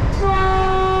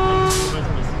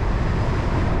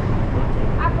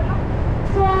आप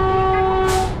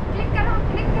क्लिक करो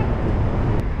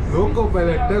லோக்கோ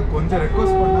பைலட்டை கொஞ்சம்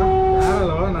ரெக்வஸ்ட் பண்ணா வேற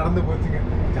லெவலில் நடந்து போச்சுங்க.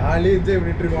 ஜாலியாக என்ஜாய்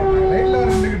பண்ணிட்டு இருக்கோம். லைட்ல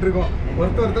நின்றுக்கிட்டு இருக்கோம்.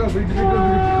 ஒருத்தர் போயிட்டு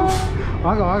வந்துக்கிட்டு இருக்கோம்.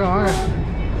 வாங்க வாங்க வாங்க.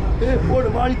 போடு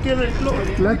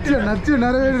வாழ்க்கையில நச்சு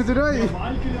நிறைவேறிச்சுடா.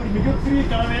 வாழ்க்கையில ஒரு மிகப்பெரிய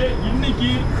கனவே இன்னைக்கு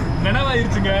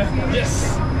நினைவாயிருச்சுங்க. S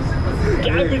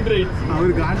cabin right.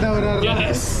 அவரு காண்டா வராரு.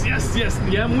 எஸ் எஸ் எஸ்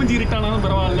ஏன் மூஞ்சி இருட்டானாலும்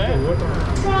பரவாயில்ல.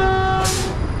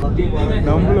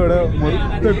 நம்மளோட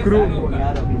மொத்த குரூ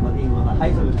யார் அப்படி பாத்தீங்கன்னா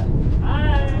ஹாய் சொல்லுங்க.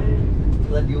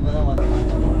 இவங்க தான்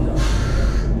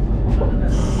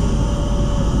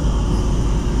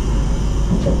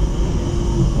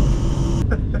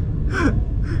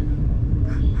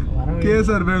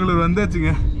கேஎஸ்ஆர் பெங்களூர்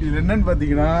வந்தாச்சுங்க. இது என்னன்னு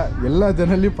பார்த்தீங்கன்னா எல்லா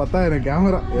சேனல்லையும் 10,000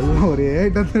 கேமரா எல்லாம் ஒரே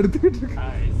ஐட்டத்தை எடுத்துக்கிட்டு இருக்கு.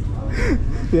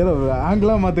 ஏதோ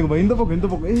ஆங்கிளாக மாற்றுக்குப்பா. இந்த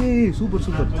பக்கம் ஏய் சூப்பர்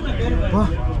வா.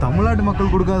 தமிழ்நாட்டு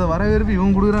மக்கள் கொடுக்காத வரவேற்பு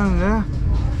இவங்க கொடுக்குறாங்க.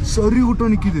 சரி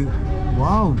கூட்டம் நிற்கிது.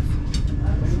 வாவ்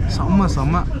செம்ம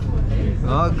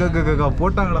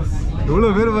போட்டாங்கடா. எவ்வளோ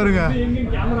பேர் பாருங்க.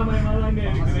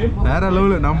 வேற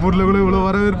லெவலில் நம்ம ஊரில் கூட இவ்வளோ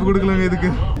வரவேற்பு கொடுக்கலாங்க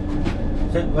இதுக்கு.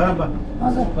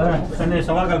 சென்னை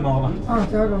செவ்வாய்க்கிழமை போகலாம்.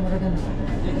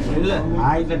 இல்லை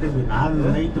ஆயிரத்தி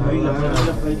நைட்டு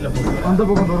ஃப்ளைட்டில் போகலாம். அந்த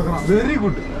பக்கம் திறக்கலாம்.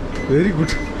 Very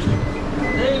good.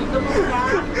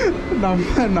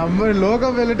 நம்ம லோகோ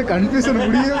பைலட் கன்ஃபியூஷன்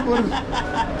முடியே போகிறது.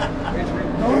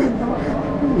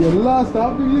 எல்லா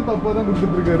ஸ்டாப்பிங்லையும் தப்பாக தான்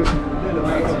கொடுத்துட்டு இருக்காரு.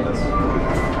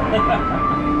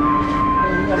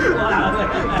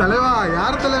 தலைவா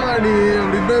யார் தலைவா நீ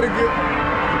அப்படின்னு இருக்கு.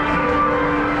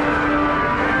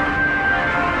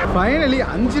 ஃபைனலி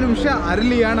 5 நிமிஷம்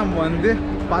அர்லியாக நம்ம வந்து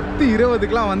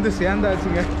 10:20க்குலாம் வந்து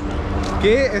சேர்ந்தாச்சுங்க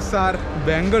கேஎஸ்ஆர்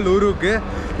பெங்களூருக்கு.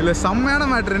 இதில் செம்மையான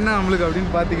மேட்ரு என்ன நம்மளுக்கு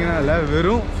அப்படின்னு பார்த்தீங்கன்னா இல்லை,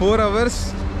 வெறும் 4 hours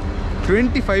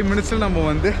 25 minutesல நம்ம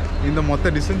வந்து இந்த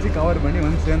மொத்த டிஸ்டன்ஸையும் கவர் பண்ணி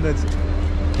வந்து சேர்ந்தாச்சு.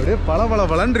 அப்படியே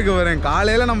பலன்னு இருக்க வரேன்.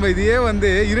 காலையில் நம்ம இதையே வந்து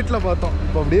இருட்டில் பார்த்தோம்.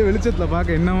 இப்போ அப்படியே வெளிச்சத்தில்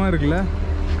பார்க்க என்னமா இருக்குல்ல.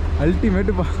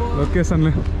 அல்டிமேட்டுப்பா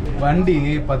லொக்கேஷனில். வண்டி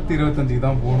 10:25க்கு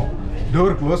தான் போகணும்.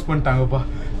 Door close பண்ணிட்டாங்கப்பா.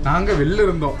 நாங்கள் வெளில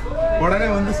இருந்தோம். உடனே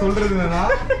வந்து சொல்கிறது என்னன்னா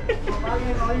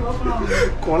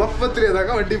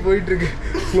குழப்பத்திலேதாங்க வண்டி போயிட்டுருக்கு.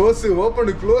 க்ளோஸு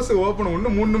ஓப்பனு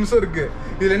இன்னும் 3 நிமிஷம் இருக்குது.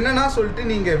 இதில் என்னென்னா சொல்லிட்டு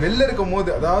நீங்கள் வெளில இருக்கும் போது,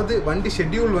 அதாவது வண்டி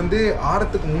ஷெட்யூல் வந்து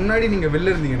ஆறத்துக்கு முன்னாடி நீங்கள்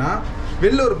வெளில இருந்தீங்கன்னா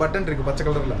வெளில ஒரு பட்டன் இருக்குது பச்சை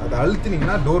கலரில். அதை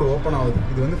அழுத்தினீங்கன்னா டோர் ஓப்பன் ஆகுது.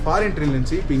 இது வந்து ஃபாரின் ட்ரெயின்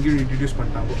இருந்துச்சு, இப்போ இங்கேயும் இன்ட்ரடியூஸ்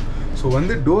பண்ணிட்டாங்க. ஸோ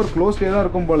வந்து டோர் க்ளோஸ்லேயே தான்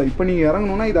இருக்கும் போல். இப்போ நீங்கள்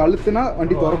இறங்கணுன்னா இதை அழுத்துனா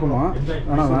வண்டி திறக்குமா?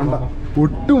 ஆனால் வேண்டாம்.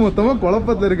 ஒட்டு மொத்தமாக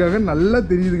குழப்பத்தில் இருக்காங்க. நல்லா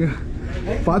தெரியுதுங்க.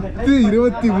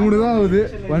 10:23 தான் ஆகுது.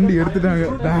 வண்டி எடுத்துட்டாங்க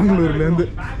பெங்களூர்லேருந்து.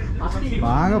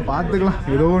 வாங்க பார்த்துக்கலாம்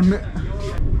ஏதோ ஒன்று.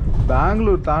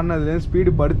 பெங்களூர் தாண்டினதுலேருந்து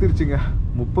ஸ்பீடு படுத்துருச்சுங்க.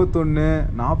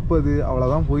 31-40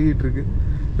 அவ்வளோதான் போயிட்டுருக்கு.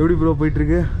 எப்படி ப்ரோ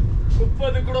போயிட்டுருக்கு?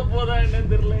 30 கூட போதா என்னன்னு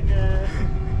தெரியலங்க.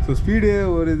 ஸோ ஸ்பீடு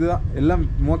ஒரு இதுதான். எல்லாம்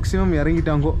மேக்ஸிமம்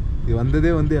இறங்கிட்டாங்கோ. இது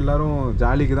வந்ததே வந்து எல்லோரும்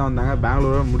ஜாலிக்கு தான் வந்தாங்க.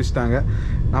 பெங்களூரை முடிச்சிட்டாங்க.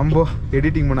 நம்ம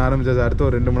எடிட்டிங் பண்ண ஆரம்பிச்சாச்சு. அடுத்து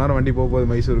ஒரு 2 மணி நேரம் வண்டி போகுது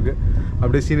மைசூருக்கு.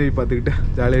 அப்படியே சீனரி பார்த்துக்கிட்டு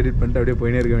ஜாலியாக எடிட் பண்ணிட்டு அப்படியே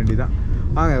போயினே இருக்க வேண்டியதான்.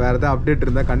 வாங்க வேறு எதாவது அப்டேட்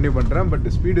இருந்தால் கண்டினியூ பண்ணுறேன். But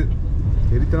speed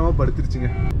எரித்தனமாக படுத்துருச்சுங்க.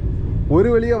 ஒரு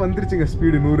வழியாக வந்துருச்சுங்க.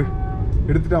 ஸ்பீடு 100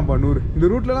 எடுத்துட்டான்ப்பா. 100 இந்த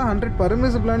ரூட்லலாம் 100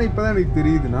 பர்மிசிபிளானு இப்போ தான் எனக்கு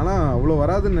தெரியுது. நானும் அவ்வளோ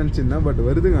வராதுன்னு நினச்சிருந்தேன். பட்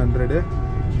வருதுங்க 100.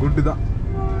 குட்டு தான்,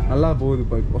 நல்லா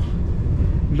போகுதுப்பா. இப்போ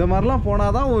இந்த மாதிரிலாம்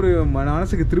போனால் தான் ஒரு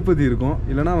மனசுக்கு திருப்பதி இருக்கும்.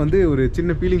 இல்லைனா வந்து ஒரு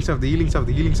சின்ன ஃபீலிங்ஸ் ஆஃப் த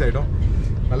ஹீலிங்ஸ் ஆகிடும்.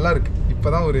 நல்லாயிருக்கு. இப்போ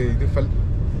தான் ஒரு இது ஃபல்.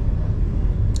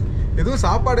 எதுவும்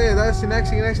சாப்பாடு ஏதாவது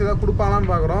ஸ்நாக்ஸ் ஏதாவது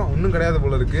கொடுப்பாங்களான்னு பார்க்குறோம். ஒன்றும் கிடையாது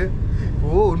போல இருக்குது.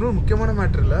 இன்னொரு முக்கியமான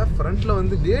மேட்ரு இல்லை. ஃப்ரண்ட்டில்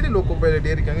வந்து லேடி லோக்கோ பைலட்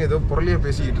ஏறிக்காங்க. ஏதோ பொருளையாக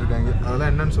பேசிக்கிட்டு இருக்காங்க.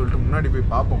 அதெல்லாம் என்னன்னு சொல்லிட்டு முன்னாடி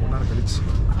போய் பார்ப்போம் கொஞ்ச நேரம் கழிச்சு.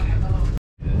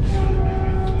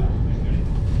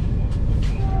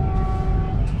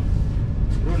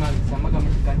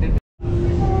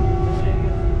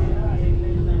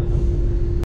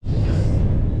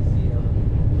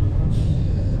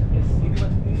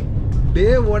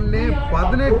 டே 1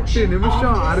 18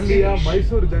 நிமிஷம் அர்லியாக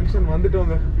மைசூர் ஜங்ஷன்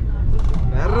வந்துட்டோங்க.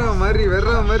 வெற மாதிரி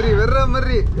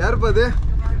யாருப்பா அது?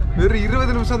 வெறும்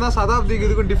 20 நிமிஷம் தான் சதாப்திக்கு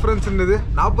இதுக்கும் டிஃப்ரென்ஸ் இருந்தது.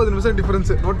 40 நிமிஷம்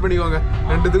டிஃப்ரென்ஸ். நோட் பண்ணிக்கோங்க.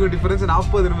 ரெண்டுத்துக்கும் டிஃப்ரென்ஸ்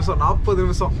 40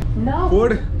 நிமிஷம்.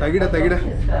 போடு தகிட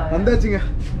வந்தாச்சுங்க.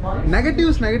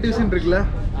 நெகட்டிவ்ஸ் இருக்குல்ல,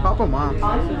 பார்ப்போமா?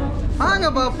 வாங்க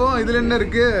பார்ப்போம். இதில் என்ன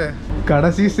இருக்கு?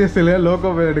 கடைசி ஸ்டேஷனில்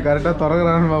லோக்கோ பைலட் கரெக்டாக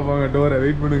திறக்கிறான்னு பார்ப்பாங்க டோரை.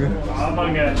 வெயிட் பண்ணுங்க.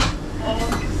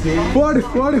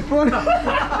 போடு.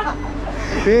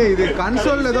 ஏய், இது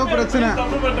கன்சோல் ஏதோ பிரச்சனை.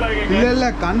 இல்ல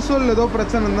கன்சோல் ஏதோ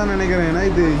பிரச்சனை தான் நினைக்கிறேன். ஏன்னா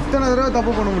இது இத்தனை தடவை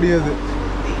தப்பு பண்ண முடியாது.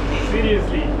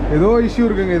 சீரியஸ்லி ஏதோ இஷ்யூ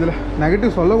இருக்குங்க இதில்.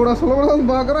 நெகட்டிவ்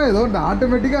சொல்லக்கூடாதுன்னு பார்க்குறோம். ஏதோ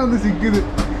ஆட்டோமேட்டிக்காக வந்து சிக்குது.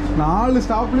 4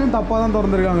 ஸ்டாப்லேயும் தப்பாக தான்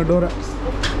திறந்துருக்காங்க டோரை.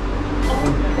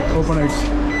 ஓப்பன் ஆயிடுச்சு.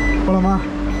 போலாமா?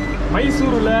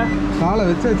 மைசூரில் காலை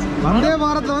வச்சாச்சு. வந்தே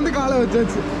பாரத்தில் வந்து காலை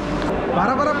வச்சாச்சு.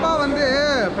 பரபரப்பாக வந்து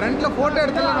ஃப்ரண்ட்டில் ஃபோட்டோ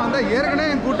எடுத்துலாம் வந்தால் ஏற்கனவே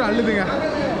என் கூட்டம் அள்ளுதுங்க.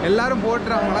 எல்லோரும்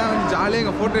போட்டுறவங்களாம் வந்து ஜாலியாக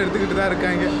எங்கள் ஃபோட்டோ எடுத்துக்கிட்டு தான்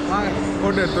இருக்காங்க. வாங்க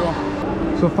ஃபோட்டோ எடுத்துருவோம்.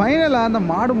 ஸோ ஃபைனலாக அந்த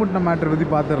மாடு முட்டின மேட்ரு பற்றி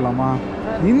பார்த்துடலாமா?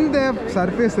 இந்த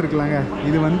சர்ஃபேஸ் இருக்குல்லங்க,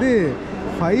 இது வந்து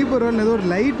ஃபைபரோன்னு ஏதோ ஒரு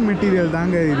லைட் மெட்டீரியல்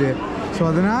தாங்க இது. ஸோ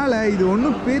அதனால் இது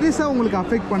ஒன்றும் பெருசாக உங்களுக்கு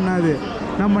அஃபெக்ட் பண்ணாது.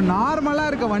 நம்ம நார்மலாக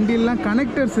இருக்க வண்டியிலலாம்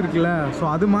கனெக்டர்ஸ் இருக்குல்ல, ஸோ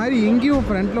அது மாதிரி எங்கேயும்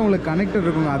ஃப்ரண்ட்டில் உங்களுக்கு கனெக்டர்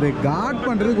இருக்குங்க. அதை கார்ட்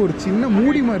பண்ணுறதுக்கு ஒரு சின்ன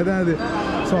மூடி மாதிரி தான் அது.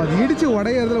 ஸோ அது இடித்து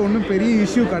உடையிறதுல ஒன்றும் பெரிய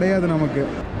இஷ்யூ கிடையாது நமக்கு.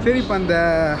 சரி, இப்போ அந்த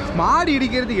மாடு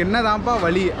இடிக்கிறதுக்கு என்ன தான்ப்பா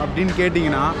வழி அப்படின்னு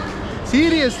கேட்டிங்கன்னா,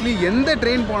 சீரியஸ்லி எந்த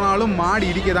ட்ரெயின் போனாலும் மாடு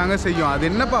இடிக்க தாங்க செய்யும். அது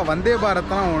என்னப்பா வந்தே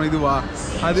பாரத்தான் இதுவா?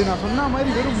 அது நான் சொன்ன மாதிரி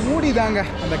வெறும் மூடி தாங்க.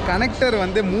 அந்த கனெக்டர்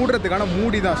வந்து மூடுறதுக்கான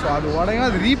மூடி தான். ஸோ அது உடையும்,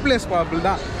 அது ரீப்ளேஸ்பாபிள்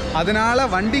தான். அதனால்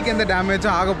வண்டிக்கு எந்த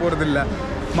டேமேஜும் ஆக போகிறதில்ல.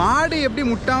 மாடு எப்படி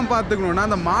முட்டாமல் பார்த்துக்கணுன்னா,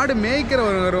 அந்த மாடு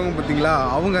மேய்க்கிறவங்க பார்த்தீங்களா,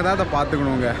 அவங்க தான் அதை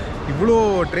பார்த்துக்கணுங்க. இவ்வளோ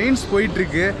ட்ரெயின்ஸ்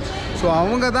போயிட்டுருக்கு. ஸோ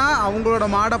அவங்க தான் அவங்களோட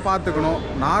மாடை பார்த்துக்கணும்.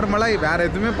 நார்மலாக வேறு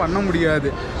எதுவுமே பண்ண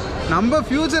முடியாது. நம்ம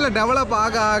ஃப்யூச்சரில் டெவலப்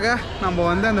ஆக ஆக நம்ம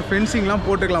வந்து அந்த ஃபென்சிங்லாம்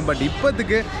போட்டுக்கலாம். பட்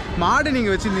இப்போத்துக்கு மாடு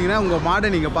நீங்கள் வச்சுருந்தீங்கன்னா உங்கள் மாடை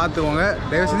நீங்கள் பார்த்துக்கோங்க.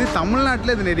 தயவுசெய்து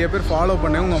தமிழ்நாட்டில் இது நிறைய பேர் ஃபாலோ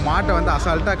பண்ணுங்க. உங்கள் மாட்டை வந்து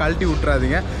அசால்ட்டாக கழட்டி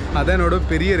விட்றாதீங்க. அதான் என்னோட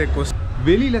பெரிய ரெக்வஸ்ட்.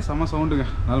 வெளியில் செம சவுண்டுங்க.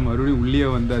 அதனால் மறுபடியும் உள்ளே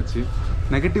வந்தாச்சு.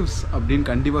 நெகட்டிவ்ஸ் அப்படின்னு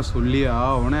கண்டிப்பாக சொல்லியே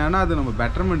ஆகணும். ஏன்னா அது நம்ம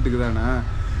பெட்டர்மெண்ட்டுக்கு தானே.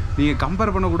 நீங்கள்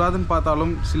கம்பேர் பண்ணக்கூடாதுன்னு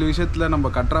பார்த்தாலும் சில விஷயத்தில் நம்ம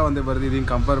கட்ரா வந்தே பாரத் இதையும்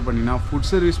கம்பேர் பண்ணினா ஃபுட்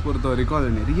சர்வீஸ் பொறுத்த வரைக்கும்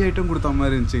அதில் நிறைய ஐட்டம் கொடுத்த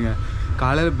மாதிரி இருந்துச்சுங்க.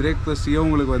 காலையில் பிரேக்ஃபாஸ்ட்டையே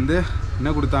உங்களுக்கு வந்து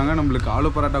என்ன கொடுத்தாங்க, நம்மளுக்கு ஆலு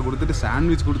பரோட்டா கொடுத்துட்டு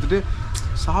சாண்ட்விச் கொடுத்துட்டு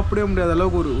சாப்பிடவே முடியாத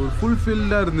அளவுக்கு ஒரு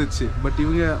ஃபுல்ஃபில்டாக இருந்துச்சு. பட்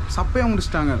இவங்க சப்பையாக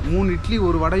முடிச்சிட்டாங்க. 3 இட்லி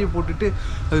 1 வடையை போட்டுட்டு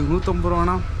அதுக்கு 150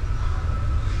 ரூபானா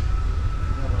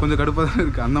கொஞ்சம் கடுப்பாக தான்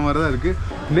இருக்குது. அந்த மாதிரி தான் இருக்குது.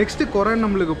 நெக்ஸ்ட்டு குறை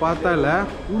நம்மளுக்கு பார்த்தால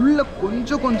உள்ளே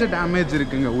கொஞ்சம் டேமேஜ்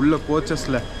இருக்குங்க. உள்ள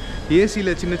கோச்சஸில்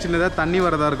ஏசியில் சின்னதாக தண்ணி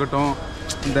வரதாக இருக்கட்டும்,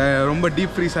 இந்த ரொம்ப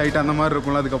டீப் ஃப்ரீஸ் ஆகிட்டு அந்த மாதிரி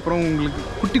இருக்கும்ல, அதுக்கப்புறம்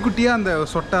உங்களுக்கு குட்டியாக அந்த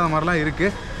சொட்டை அந்த மாதிரிலாம்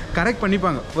இருக்குது. கரெக்ட்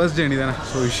பண்ணிப்பாங்க, ஃபர்ஸ்ட் ஜேர்னி தானே.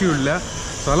 ஸோ இஷ்யூ இல்லை.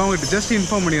 ஸோ அதெல்லாம் உங்களுக்கு ஜஸ்ட்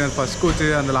இன்ஃபார்ம் பண்ணிடுறேன். ஃபஸ்ட் கோச்சு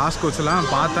அந்த லாஸ்ட் கோச்செல்லாம்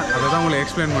பார்த்தேன், அதை தான் உங்களுக்கு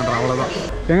எக்ஸ்பிளைன் பண்ணுறேன். அவ்வளோதான்.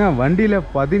 ஏங்க வண்டியில்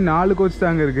 14 கோச்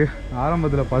தாங்க இருக்குது.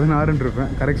 ஆரம்பத்தில் 16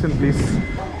 இருப்பேன். Correction please.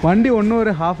 வண்டி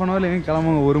ஒரு ½ அன் ஹவரில் எங்கே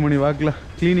கிளம்புங்க. 1 மணி வாக்கில்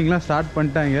க்ளீனிங்லாம் ஸ்டார்ட்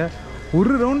பண்ணிட்டாங்க.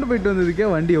 ஒரு ரவுண்டு போயிட்டு வந்ததுக்கே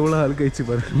வண்டி எவ்வளோ அழுக்காயிடுச்சு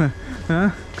பாருங்களேன்.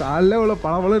 காலைல எவ்வளோ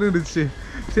பளபளன்னு இருந்துச்சு.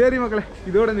 சரி மக்களே,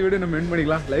 இதோட இந்த வீடியோ நம்ம எண்ட்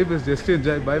பண்ணிக்கலாம். Life is just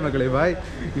enjoy. பாய் மக்களே, பாய்.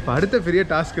 இப்போ அடுத்த பெரிய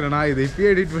டாஸ்க் என்னன்னா, இதை இப்பயே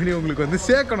எடிட் பண்ணி உங்களுக்கு வந்து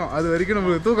சேர்க்கணும். அது வரைக்கும்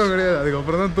நம்மளுக்கு தூக்கம் கிடையாது.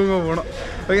 அதுக்கப்புறம் தான் தூங்க போகணும்.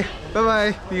 ஓகே,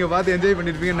 பாய். நீங்கள் பார்த்து என்ஜாய்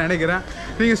பண்ணியிருப்பீங்கன்னு நினைக்கிறேன்.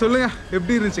 நீங்கள் சொல்லுங்கள்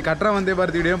எப்படி இருந்துச்சு. கட்ரா வந்தே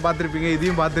பாரத் வீடியோவும் பார்த்துருப்பீங்க,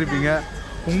 இதையும் பார்த்துருப்பீங்க.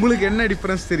 உங்களுக்கு என்ன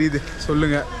டிஃப்ரென்ஸ் தெரியுது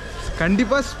சொல்லுங்கள்.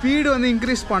 கண்டிப்பாக ஸ்பீடு வந்து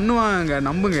இன்க்ரீஸ் பண்ணுவாங்க,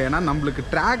 நம்புங்க. ஏன்னா நம்மளுக்கு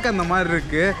ட்ராக் அந்த மாதிரி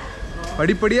இருக்குது,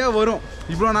 படிப்படியாக வரும்.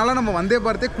 இவ்வளோ நாளாக நம்ம வந்தே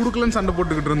பாரத்தே கொடுக்கலன்னு சண்டை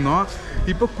போட்டுக்கிட்டு இருந்தோம்.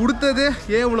 இப்போ கொடுத்தது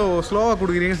ஏன் இவ்வளோ ஸ்லோவாக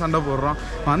கொடுக்குறீங்க சண்டை போடுறோம்.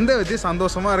 வந்தே வச்சு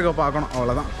சந்தோஷமாக இருக்க பார்க்கணும்.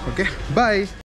 அவ்வளோதான். ஓகே, பாய்.